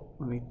 so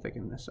let me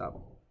thicken this up.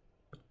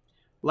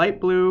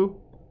 Light blue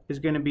is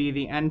going to be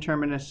the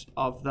N-terminus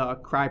of the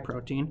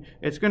cryprotein.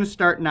 It's going to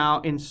start now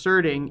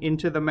inserting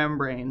into the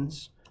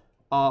membranes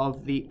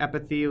of the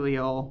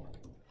epithelial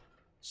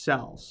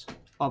cells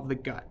of the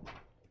gut.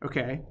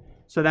 Okay,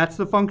 so that's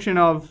the function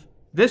of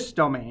this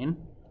domain.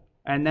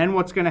 And then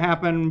what's going to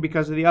happen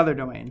because of the other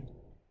domain?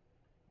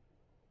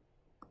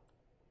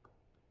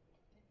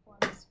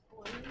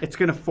 It's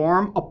going to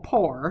form a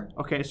pore.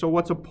 Okay, so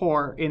what's a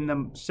pore in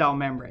the cell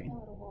membrane?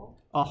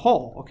 A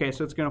hole. Okay,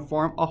 so it's going to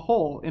form a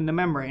hole in the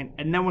membrane.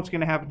 And then what's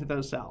going to happen to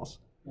those cells?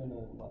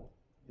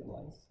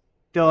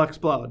 They'll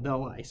explode.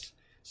 They'll lyse.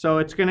 So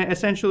it's going to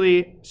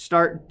essentially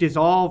start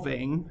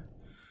dissolving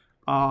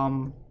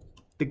the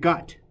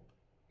gut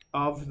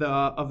of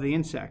the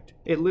insect.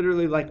 It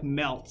literally like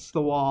melts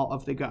the wall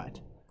of the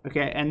gut.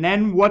 Okay, and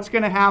then what's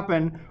going to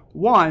happen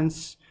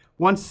once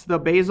the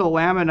basal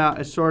lamina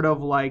is sort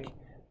of like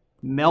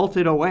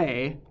melted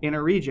away in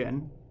a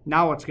region?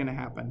 Now what's going to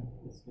happen?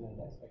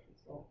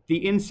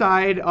 The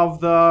inside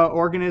of the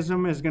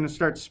organism is going to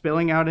start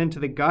spilling out into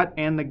the gut,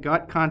 and the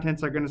gut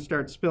contents are going to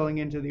start spilling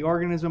into the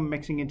organism,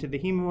 mixing into the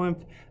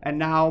hemolymph, and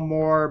now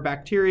more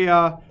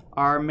bacteria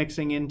are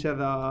mixing into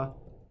the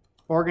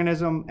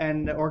organism,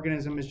 and the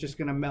organism is just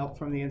going to melt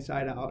from the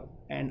inside out,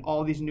 and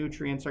all these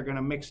nutrients are going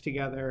to mix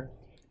together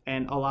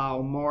and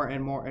allow more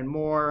and more and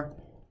more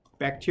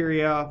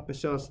bacteria,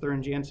 Bacillus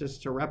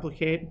Thuringiensis, to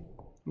replicate.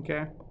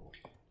 Okay,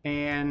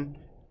 and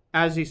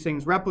as these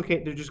things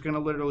replicate, they're just going to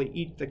literally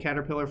eat the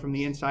caterpillar from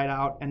the inside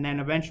out. And then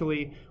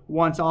eventually,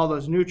 once all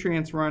those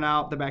nutrients run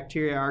out, the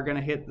bacteria are going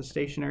to hit the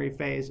stationary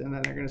phase, and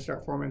then they're going to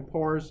start forming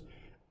pores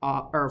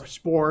or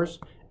spores.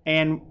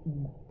 And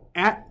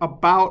at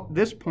about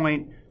this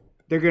point,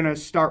 they're going to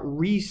start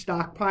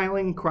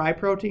restockpiling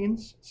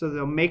cryproteins. So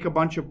they'll make a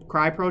bunch of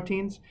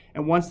cryproteins.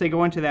 And once they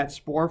go into that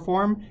spore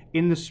form,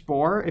 in the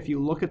spore, if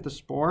you look at the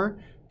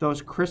spore,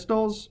 those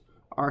crystals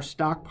are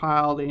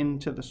stockpiled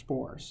into the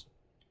spores,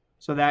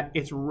 so that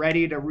it's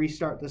ready to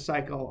restart the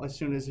cycle as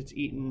soon as it's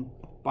eaten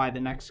by the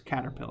next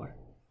caterpillar.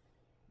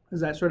 Does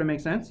that sort of make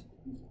sense?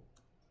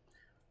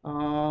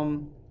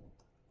 So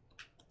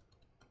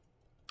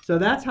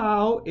that's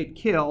how it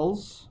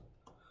kills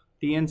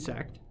the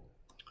insect.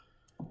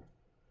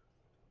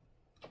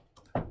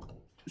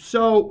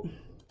 So,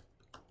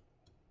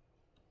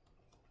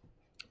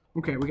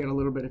 okay, we got a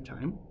little bit of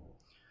time.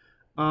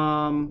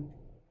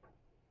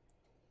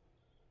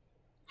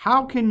 What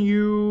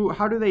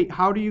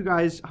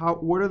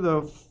are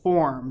the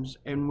forms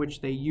in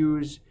which they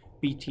use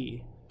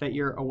BT that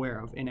you're aware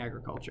of in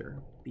agriculture?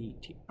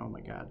 BT, oh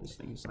my God, this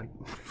thing is like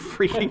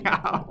freaking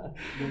out.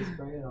 They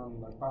spray it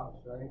on the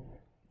crops, right?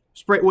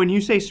 Spray, when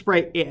you say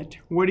spray it,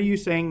 what are you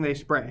saying they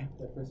spray?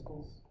 The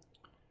crystals.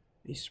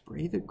 They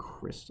spray the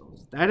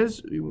crystals. That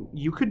is,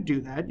 you could do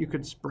that. You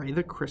could spray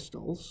the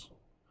crystals.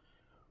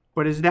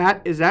 But is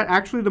that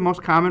actually the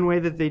most common way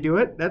that they do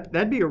it?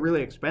 That'd be a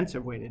really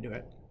expensive way to do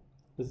it.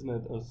 Isn't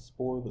it a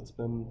spore that's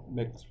been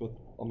mixed with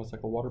almost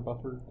like a water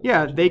buffer?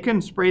 Yeah, they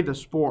can spray the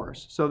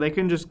spores. So they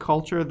can just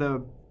culture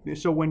the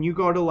So when you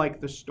go to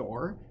like the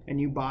store and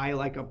you buy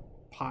like a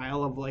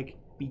pile of like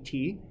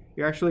BT,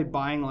 you're actually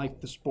buying like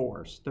the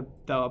spores, the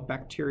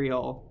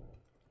bacterial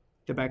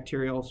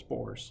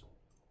spores.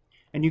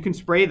 And you can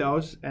spray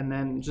those and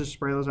then just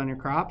spray those on your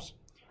crops.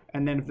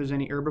 And then if there's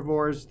any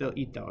herbivores, they'll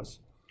eat those.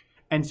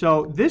 And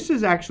so this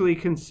is actually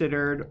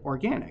considered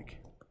organic.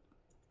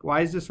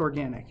 Why is this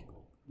organic?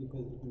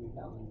 Because it can be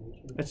found in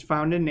nature. It's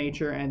found in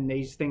nature, and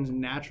these things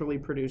naturally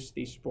produce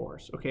these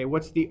spores. Okay,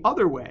 what's the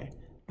other way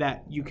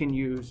that you can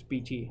use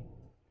BT?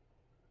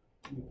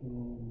 You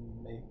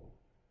can make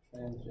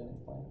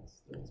transgenic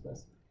plants that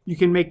express You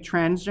can make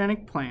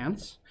transgenic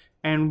plants,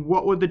 and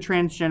what would the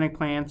transgenic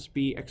plants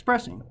be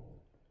expressing?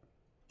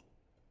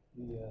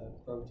 the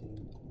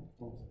protein.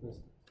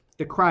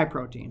 The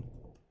cryprotein.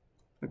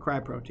 The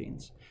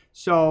cryproteins.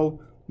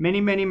 So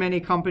many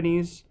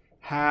companies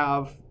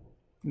have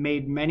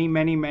made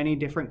many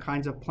different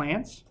kinds of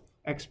plants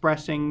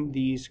expressing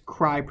these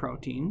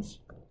cryproteins.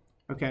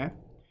 Okay.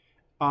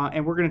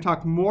 And we're going to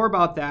talk more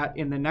about that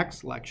in the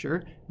next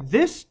lecture.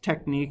 This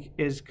technique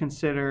is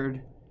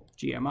considered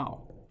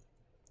GMO.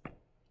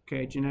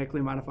 Okay,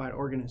 genetically modified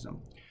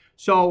organism.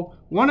 So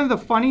one of the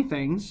funny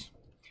things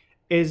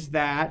is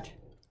that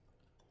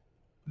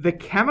the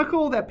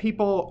chemical that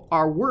people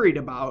are worried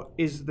about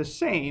is the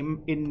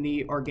same in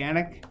the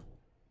organic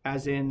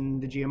as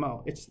in the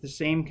GMO. It's the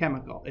same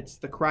chemical. It's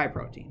the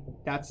cryprotein.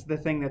 That's the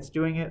thing that's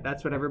doing it.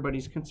 That's what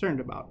everybody's concerned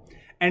about.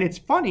 And it's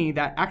funny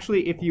that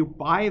actually if you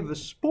buy the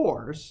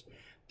spores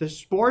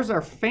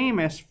are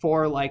famous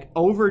for like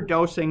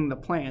overdosing the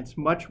plants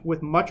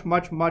with much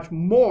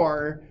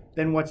more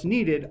than what's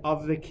needed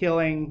of the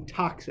killing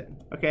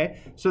toxin.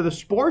 Okay, so the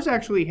spores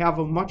actually have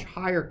a much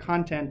higher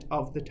content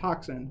of the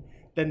toxin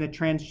than the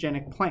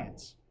transgenic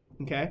plants.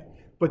 Okay,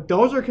 but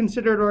those are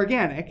considered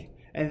organic,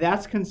 and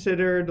that's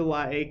considered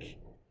like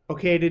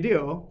okay to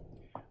do.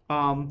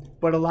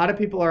 But a lot of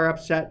people are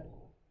upset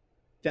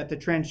that the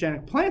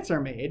transgenic plants are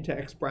made to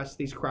express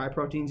these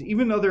cryproteins,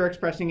 even though they're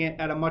expressing it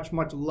at a much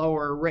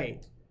lower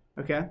rate.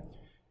 Okay,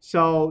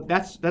 so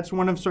that's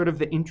one of sort of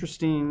the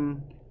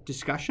interesting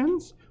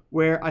discussions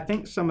where I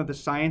think some of the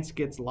science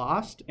gets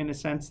lost in a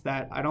sense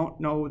that I don't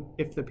know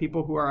if the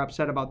people who are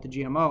upset about the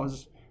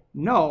GMOs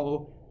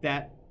know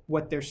that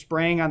what they're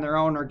spraying on their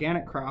own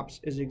organic crops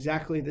is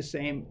exactly the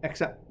same,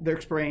 except they're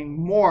spraying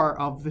more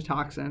of the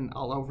toxin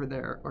all over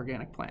their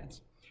organic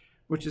plants,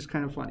 which is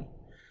kind of funny.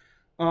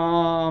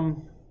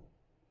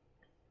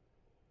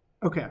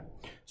 Okay,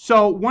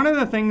 so one of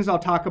the things I'll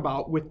talk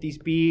about with these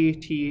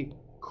BT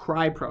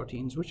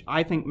cryproteins, which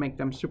I think make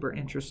them super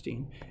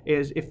interesting,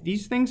 is if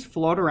these things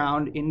float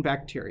around in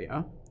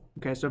bacteria,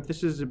 okay, so if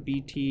this is a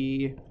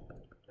BT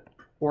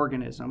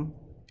organism,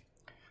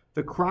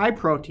 the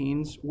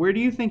cryproteins, where do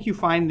you think you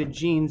find the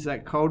genes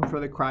that code for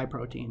the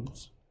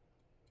cryproteins?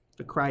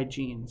 The cry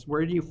genes,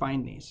 where do you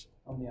find these?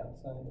 On the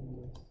outside of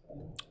this.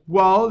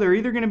 Well, they're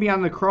either going to be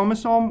on the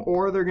chromosome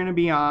or they're going to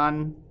be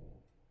on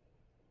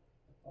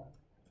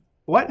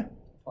what?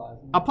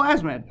 Plasmid. A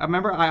plasmid.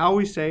 Remember, I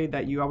always say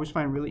that you always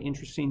find really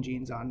interesting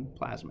genes on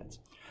plasmids.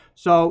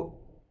 So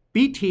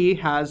BT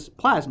has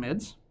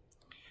plasmids,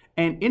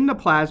 and in the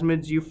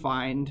plasmids you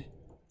find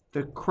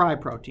the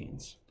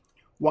cryproteins.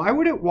 Why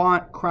would it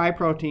want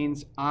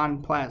cryproteins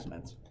on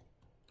plasmids?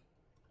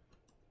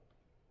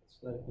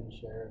 So that it can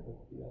share it with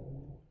the other.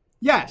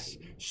 Yes.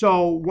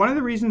 So one of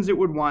the reasons it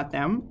would want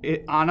them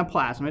on a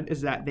plasmid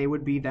is that they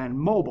would be then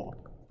mobile.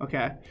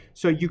 Okay.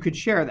 So you could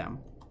share them.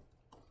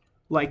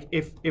 Like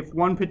if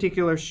one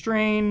particular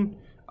strain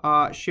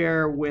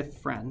share with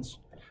friends.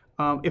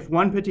 If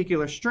one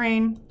particular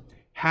strain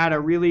had a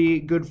really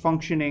good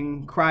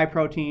functioning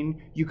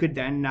cryprotein, you could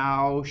then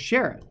now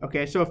share it.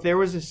 Okay, so if there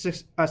was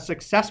a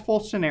successful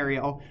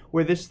scenario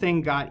where this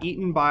thing got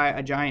eaten by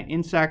a giant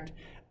insect,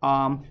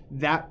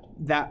 that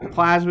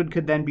plasmid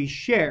could then be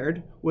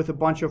shared with a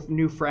bunch of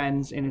new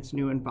friends in its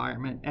new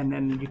environment, and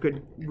then you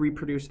could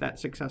reproduce that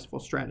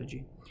successful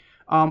strategy.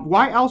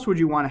 Why else would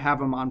you want to have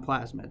them on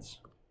plasmids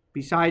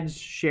besides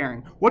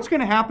sharing? What's going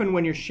to happen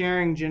when you're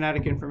sharing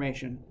genetic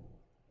information?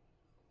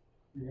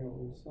 You're going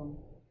to lose some.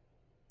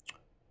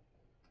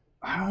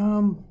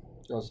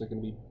 Also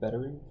going to be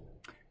bettering?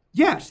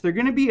 Yes, they're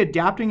going to be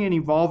adapting and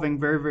evolving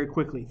very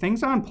quickly.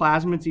 Things on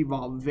plasmids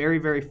evolve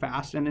very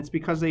fast, and it's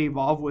because they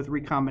evolve with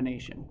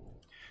recombination.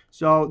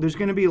 So there's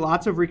going to be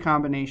lots of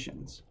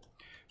recombinations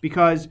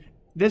because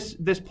this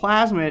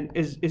plasmid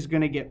is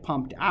going to get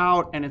pumped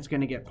out, and it's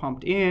going to get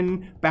pumped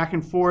in back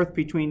and forth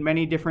between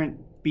many different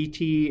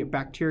BT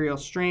bacterial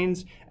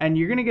strains, and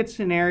you're going to get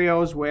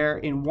scenarios where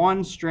in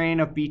one strain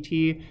of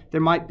BT there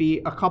might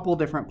be a couple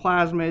different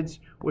plasmids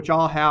which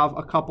all have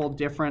a couple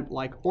different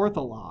like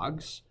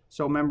orthologs.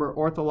 So remember,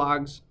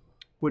 orthologs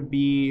would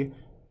be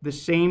the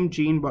same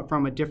gene but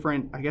from a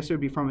different, I guess it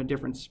would be from a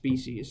different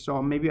species. So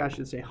maybe I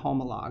should say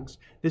homologs.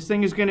 This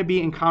thing is going to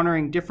be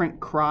encountering different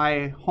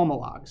cry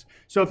homologs.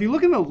 So if you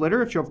look in the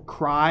literature of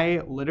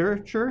cry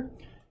literature,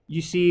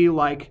 you see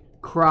like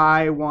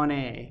cry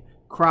 1A,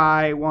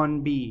 cry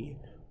 1B,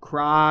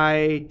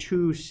 cry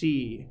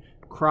 2C,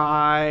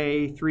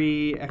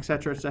 cry3,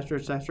 etc., etc.,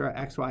 etc.,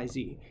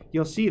 XYZ.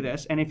 You'll see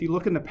this, and if you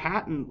look in the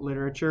patent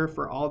literature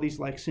for all these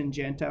like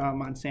Syngenta,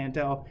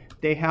 Monsanto,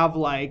 they have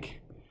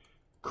like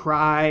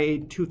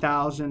cry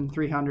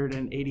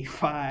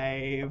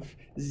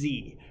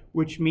 2385Z,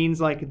 which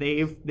means like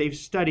they've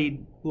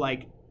studied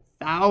like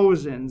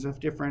thousands of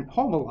different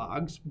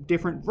homologs,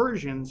 different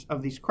versions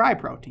of these cry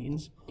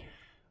proteins.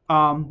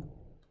 And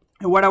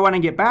what I want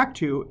to get back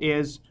to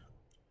is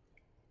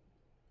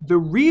the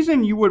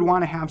reason you would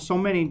want to have so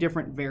many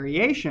different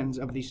variations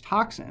of these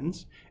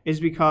toxins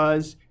is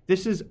because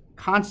this is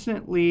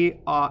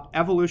constantly an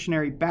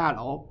evolutionary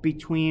battle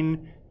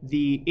between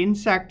the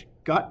insect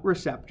gut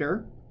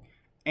receptor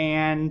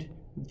and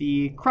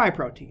the cry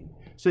protein.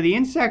 So the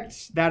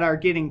insects that are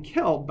getting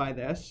killed by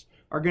this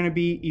are going to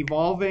be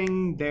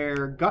evolving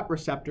their gut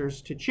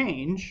receptors to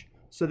change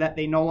so that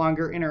they no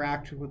longer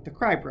interact with the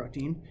cry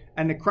protein.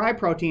 And the cry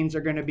proteins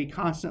are going to be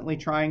constantly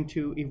trying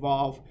to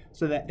evolve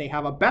so that they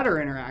have a better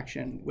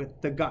interaction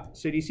with the gut.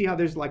 So do you see how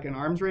there's like an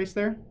arms race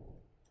there?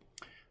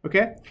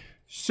 Okay,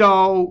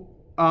 so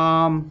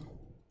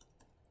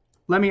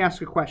let me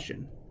ask a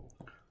question.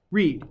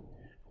 Reed,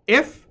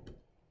 if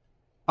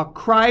a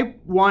cry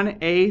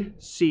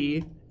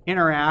 1AC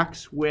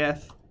interacts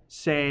with,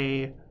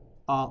 say,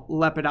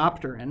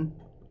 Lepidopteran,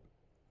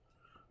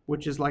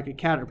 which is like a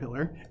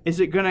caterpillar, is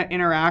it going to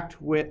interact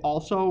with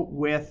also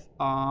with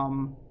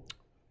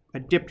a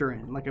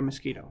dipteran, like a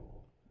mosquito?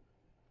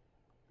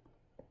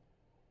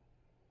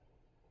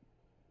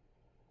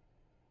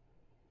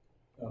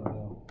 Oh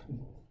no.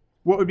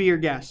 What would be your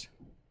guess?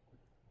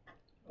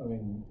 I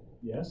mean,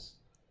 yes.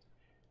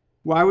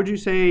 Why would you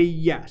say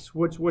yes?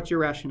 What's your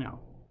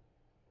rationale?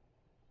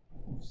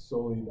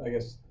 Solely, I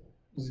guess,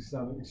 this is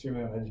sound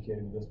extremely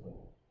uneducated with this, but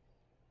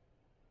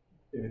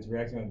if it's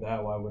reacting like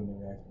that, why wouldn't it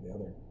react with the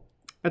other?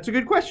 That's a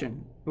good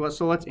question.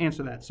 So let's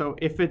answer that. So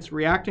if it's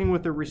reacting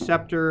with a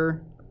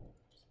receptor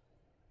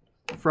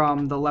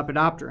from the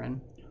Lepidopteran,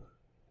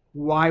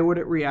 why would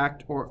it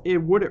react, or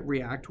would it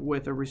react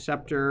with a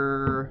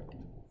receptor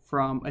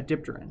from a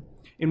dipteran?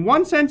 In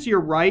one sense, you're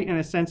right in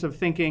a sense of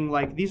thinking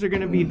like these are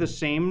going to be the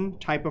same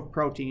type of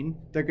protein.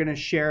 They're going to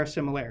share a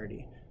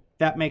similarity.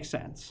 That makes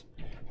sense.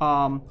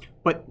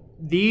 But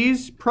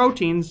these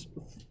proteins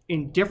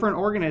in different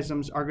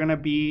organisms are going to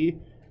be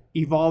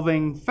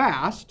evolving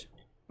fast,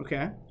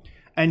 okay?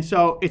 And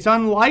so it's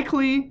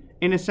unlikely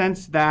in a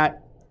sense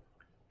that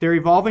they're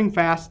evolving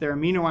fast, their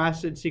amino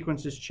acid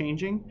sequence is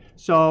changing.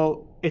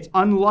 So it's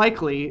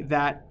unlikely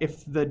that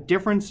if the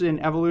difference in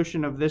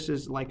evolution of this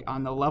is like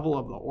on the level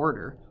of the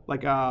order,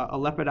 like a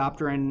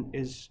Lepidopteran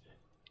is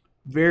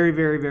very,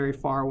 very, very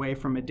far away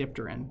from a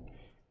dipteran,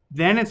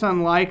 then it's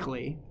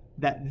unlikely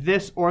that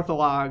this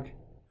ortholog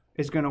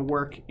is going to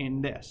work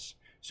in this.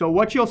 So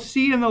what you'll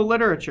see in the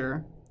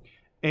literature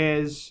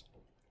is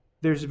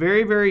there's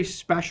very, very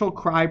special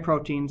cry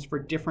proteins for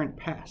different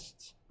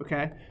pests,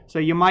 okay? So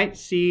you might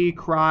see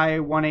cry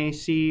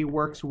 1AC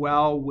works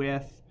well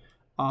with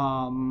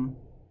corn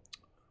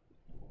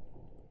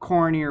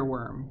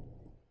earworm,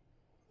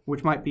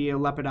 which might be a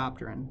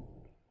Lepidopteran.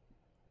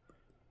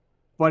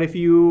 But if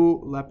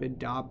you,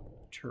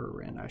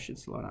 Lepidopteran, I should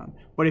slow down.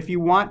 But if you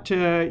want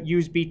to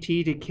use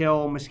BT to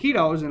kill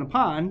mosquitoes in a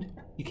pond,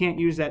 you can't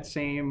use that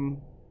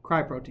same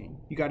cry protein.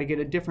 You got to get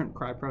a different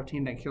cry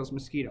protein that kills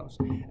mosquitoes.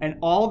 And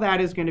all that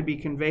is going to be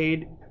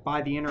conveyed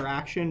by the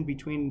interaction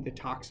between the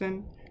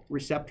toxin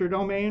receptor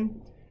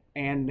domain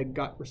and the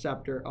gut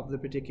receptor of the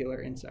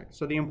particular insect.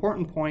 So the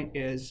important point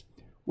is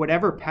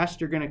whatever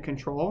pest you're going to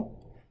control,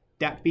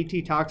 that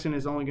BT toxin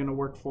is only going to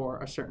work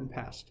for a certain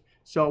pest.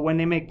 So when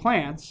they make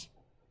plants,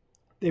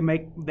 they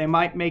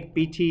might make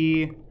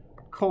BT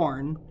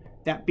corn.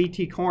 That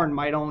BT corn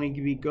might only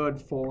be good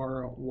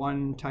for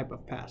one type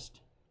of pest.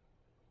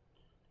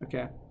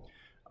 Okay.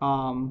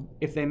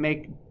 If they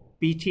make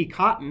BT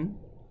cotton,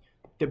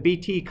 the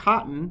BT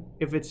cotton,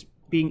 if it's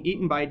being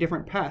eaten by a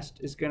different pest,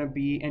 is going to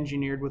be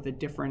engineered with a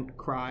different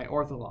cry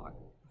ortholog.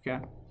 Okay.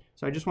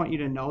 So I just want you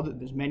to know that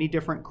there's many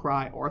different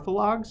cry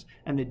orthologs,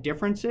 and the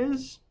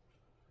differences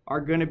are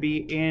going to be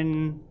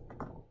in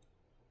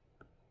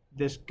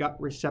this gut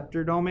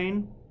receptor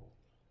domain.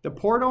 The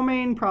pore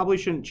domain probably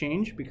shouldn't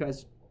change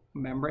because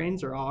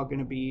membranes are all going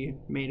to be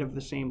made of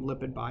the same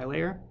lipid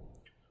bilayer.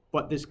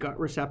 But this gut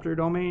receptor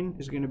domain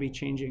is going to be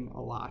changing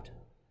a lot.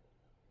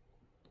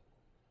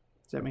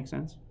 Does that make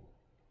sense?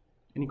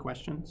 Any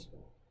questions?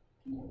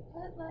 Can you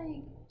put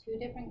like 2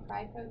 different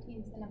cry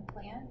proteins in a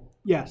plant?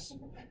 Yes.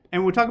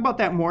 And we'll talk about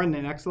that more in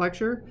the next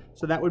lecture.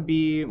 So that would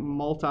be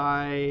what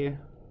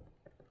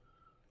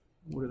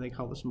do they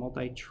call this?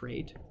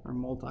 Multi-trait or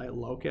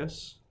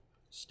multi-locus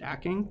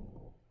stacking.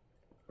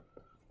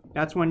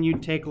 That's when you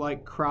take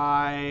like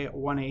cry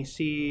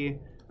 1AC,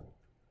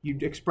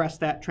 you'd express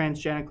that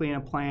transgenically in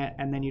a plant,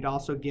 and then you'd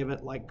also give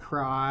it like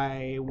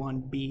cry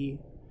 1B.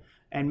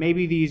 And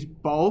maybe these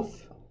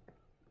both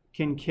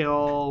can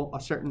kill a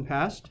certain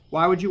pest.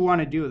 Why would you want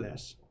to do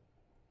this?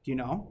 Do you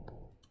know?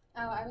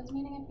 Oh, I was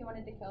meaning if you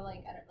wanted to kill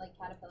like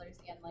caterpillars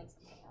and like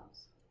something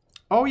else.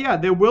 Oh yeah,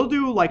 they will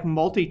do like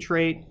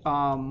multi-trait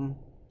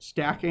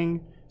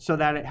stacking so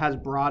that it has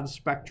broad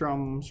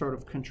spectrum sort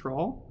of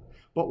control.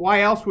 But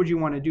why else would you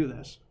want to do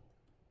this?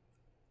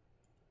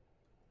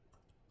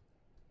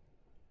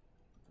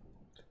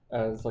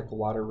 As like a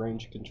wider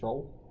range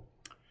control?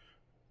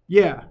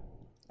 Yeah.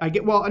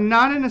 Well,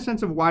 not in a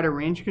sense of wider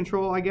range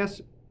control, I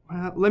guess.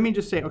 Let me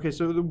just say, okay,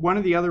 so one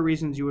of the other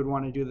reasons you would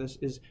want to do this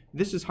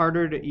is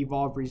harder to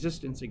evolve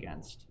resistance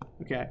against,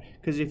 okay?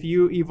 Because if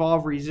you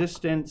evolve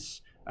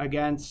resistance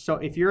against, so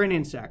if you're an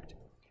insect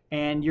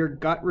and your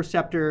gut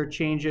receptor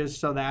changes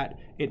so that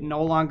it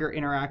no longer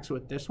interacts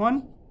with this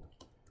one,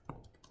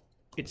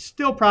 it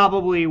still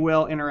probably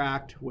will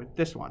interact with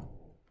this one.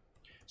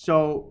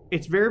 So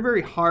it's very,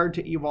 very hard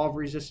to evolve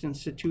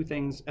resistance to two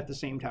things at the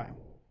same time.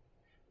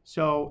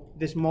 So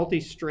this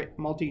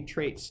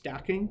multi-trait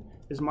stacking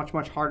is much,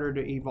 much harder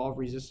to evolve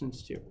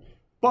resistance to.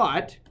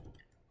 But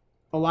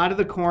a lot of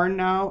the corn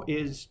now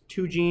is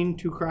 2-gene,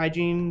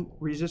 2-crygene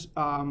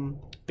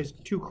is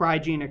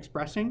 2-crygene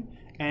expressing,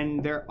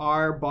 and there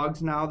are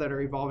bugs now that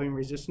are evolving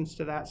resistance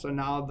to that. So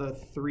now the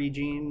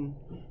 3-gene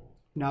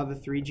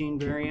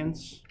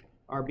variants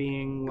are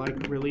being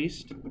like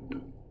released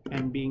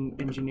and being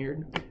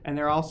engineered, and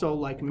they're also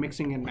like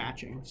mixing and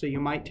matching. So you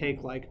might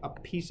take like a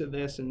piece of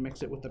this and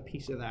mix it with a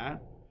piece of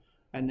that,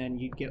 and then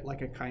you get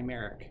like a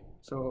chimeric.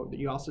 So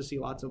you also see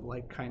lots of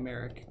like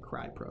chimeric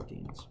cry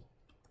proteins.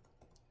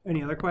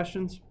 Any other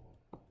questions?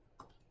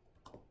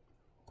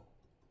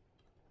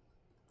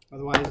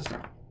 Otherwise,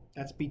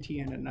 that's BT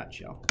in a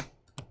nutshell.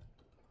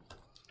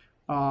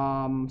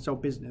 So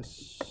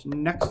business.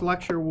 Next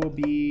lecture will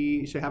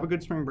be, so have a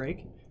good spring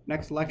break.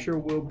 Next lecture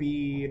will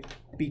be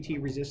BT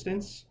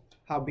resistance,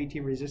 how BT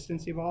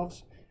resistance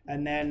evolves.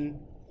 And then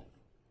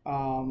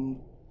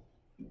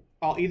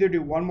I'll either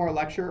do one more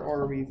lecture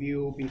or a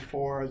review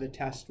before the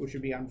test, which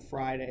would be on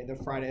Friday, the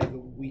Friday of the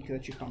week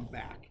that you come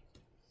back.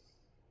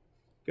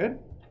 Good?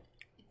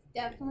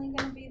 Definitely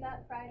going to be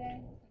that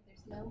Friday.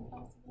 There's no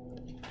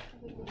possibility.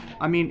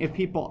 I mean, if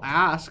people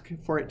ask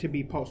for it to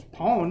be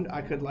postponed,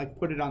 I could like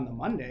put it on the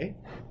Monday,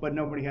 but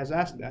nobody has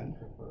asked that.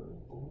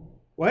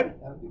 What?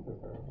 That would be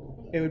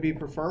preferable. It would be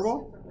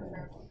preferable? Super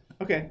preferable.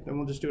 Okay, then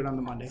we'll just do it on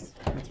the Monday.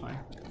 That's fine.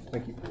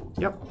 Thank you.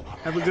 Yep.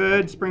 Have a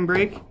good spring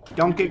break.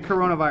 Don't get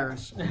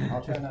coronavirus.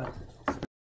 I'll try not to.